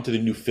her onto the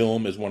new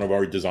film as one of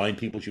our design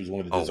people. She was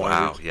one of the designers.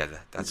 Oh, wow. Yeah,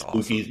 that's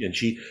awesome. And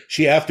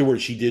she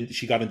afterwards,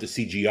 she got into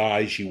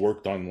CGI. She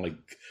worked on, like,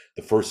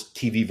 the first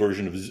TV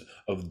version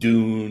of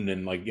Dune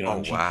and, like, she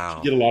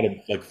did a lot of,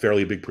 like,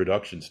 fairly big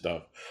production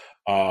stuff.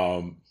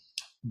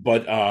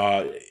 But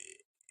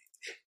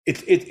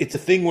it's a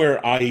thing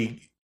where I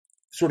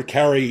sort of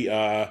carry...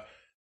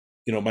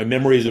 my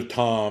memories of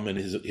Tom and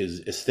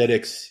his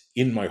aesthetics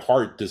in my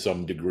heart to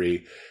some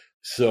degree.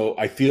 So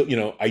I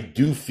feel, I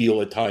do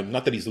feel at times,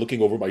 not that he's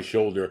looking over my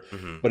shoulder,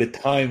 but at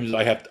times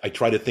I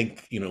try to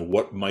think,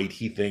 what might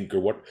he think, or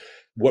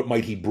what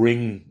might he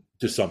bring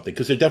to something?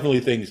 Because there are definitely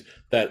things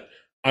that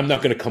I'm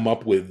not going to come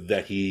up with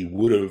that he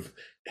would have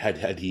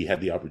had he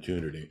had the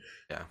opportunity.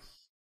 Yeah.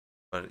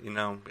 But,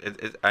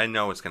 I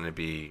know it's going to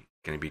be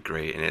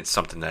great, and it's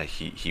something that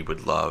he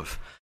would love.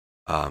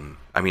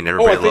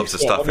 Everybody loves the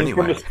stuff anyway.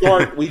 From the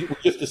start, we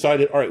just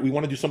decided, all right, we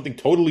want to do something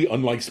totally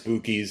unlike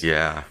Spookies.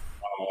 Yeah.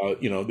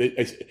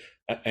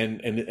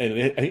 And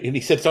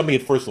he said something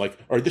at first like,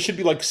 all right, this should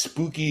be like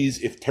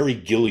Spookies if Terry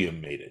Gilliam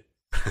made it.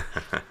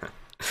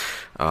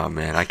 Oh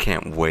man, I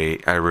can't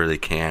wait. I really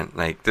can't.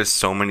 Like, there's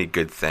so many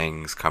good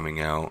things coming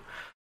out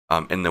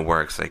in the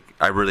works. Like,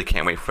 I really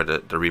can't wait for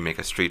the remake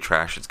of Street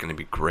Trash. It's going to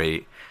be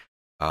great.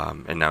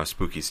 And now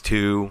Spookies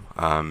 2.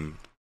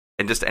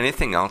 And just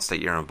anything else that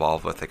you're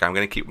involved with. Like, I'm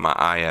going to keep my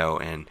eye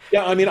out. And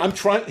I'm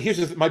trying.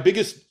 My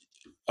biggest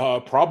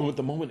problem at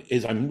the moment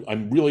is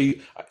I'm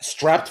really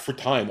strapped for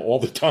time all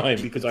the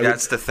time, because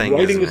that's the thing.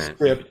 Writing the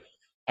script.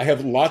 I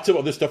have lots of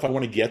other stuff I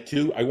want to get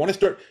to. I want to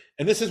start,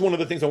 and this is one of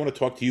the things I want to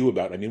talk to you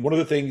about. One of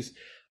the things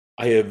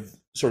I have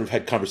sort of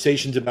had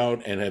conversations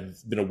about and have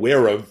been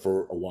aware of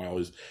for a while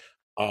is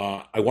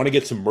I want to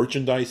get some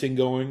merchandising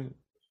going.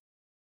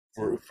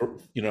 I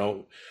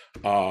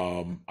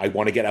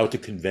want to get out to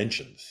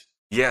conventions.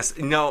 Yes,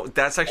 no,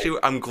 that's actually.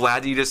 I'm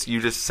glad you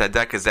just said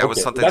that, because that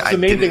was something that's I the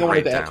main didn't thing I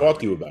wanted write to down. talk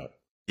to you about.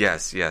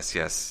 Yes.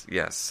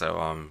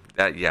 So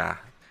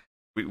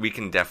we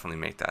can definitely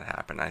make that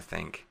happen, I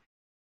think.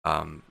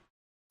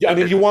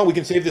 If you want, we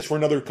can save this for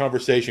another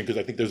conversation, because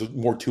I think there's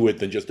more to it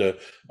than just a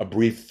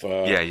brief.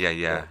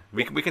 Yeah.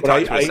 We can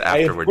talk to us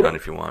after we're done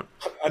if you want.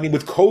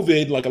 With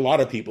COVID, like a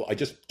lot of people, I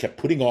just kept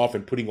putting off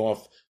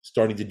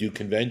starting to do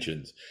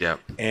conventions. Yeah.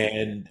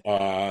 And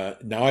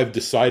now I've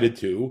decided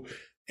to.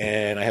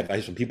 And I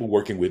have some people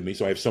working with me,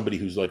 so I have somebody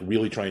who's like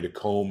really trying to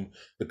comb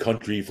the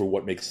country for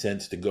what makes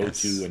sense to go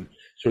to, and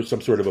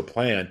some sort of a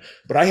plan.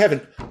 But I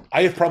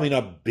have probably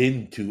not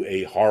been to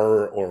a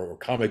horror or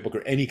comic book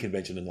or any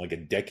convention in like a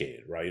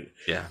decade, right?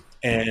 Yeah.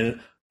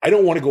 And I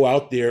don't want to go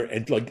out there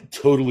and like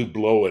totally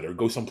blow it, or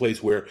go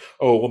someplace where,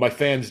 my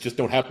fans just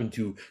don't happen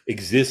to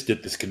exist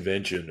at this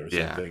convention or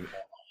something.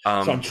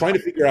 So I'm trying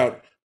to figure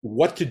out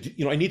what to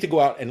do. I need to go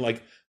out and,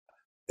 like,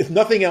 if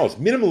nothing else,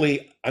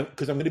 minimally,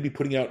 because I'm going to be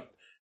putting out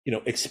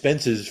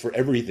expenses for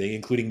everything,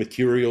 including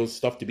materials,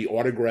 stuff to be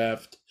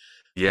autographed,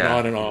 and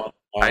on and on.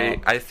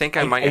 I think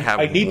I might have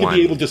I need one. to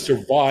be able to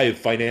survive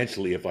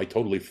financially if I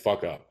totally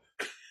fuck up.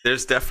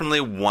 There's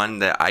definitely one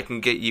that I can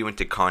get you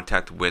into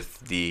contact with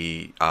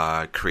the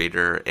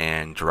creator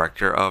and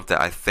director of that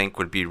I think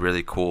would be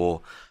really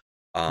cool.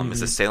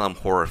 It's the Salem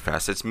Horror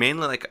Fest. It's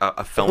mainly like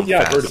a film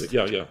fest. I've heard of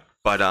it. Yeah.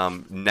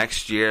 But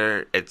next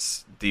year,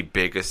 it's the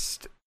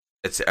biggest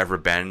it's ever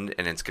been,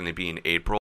 and it's going to be in April.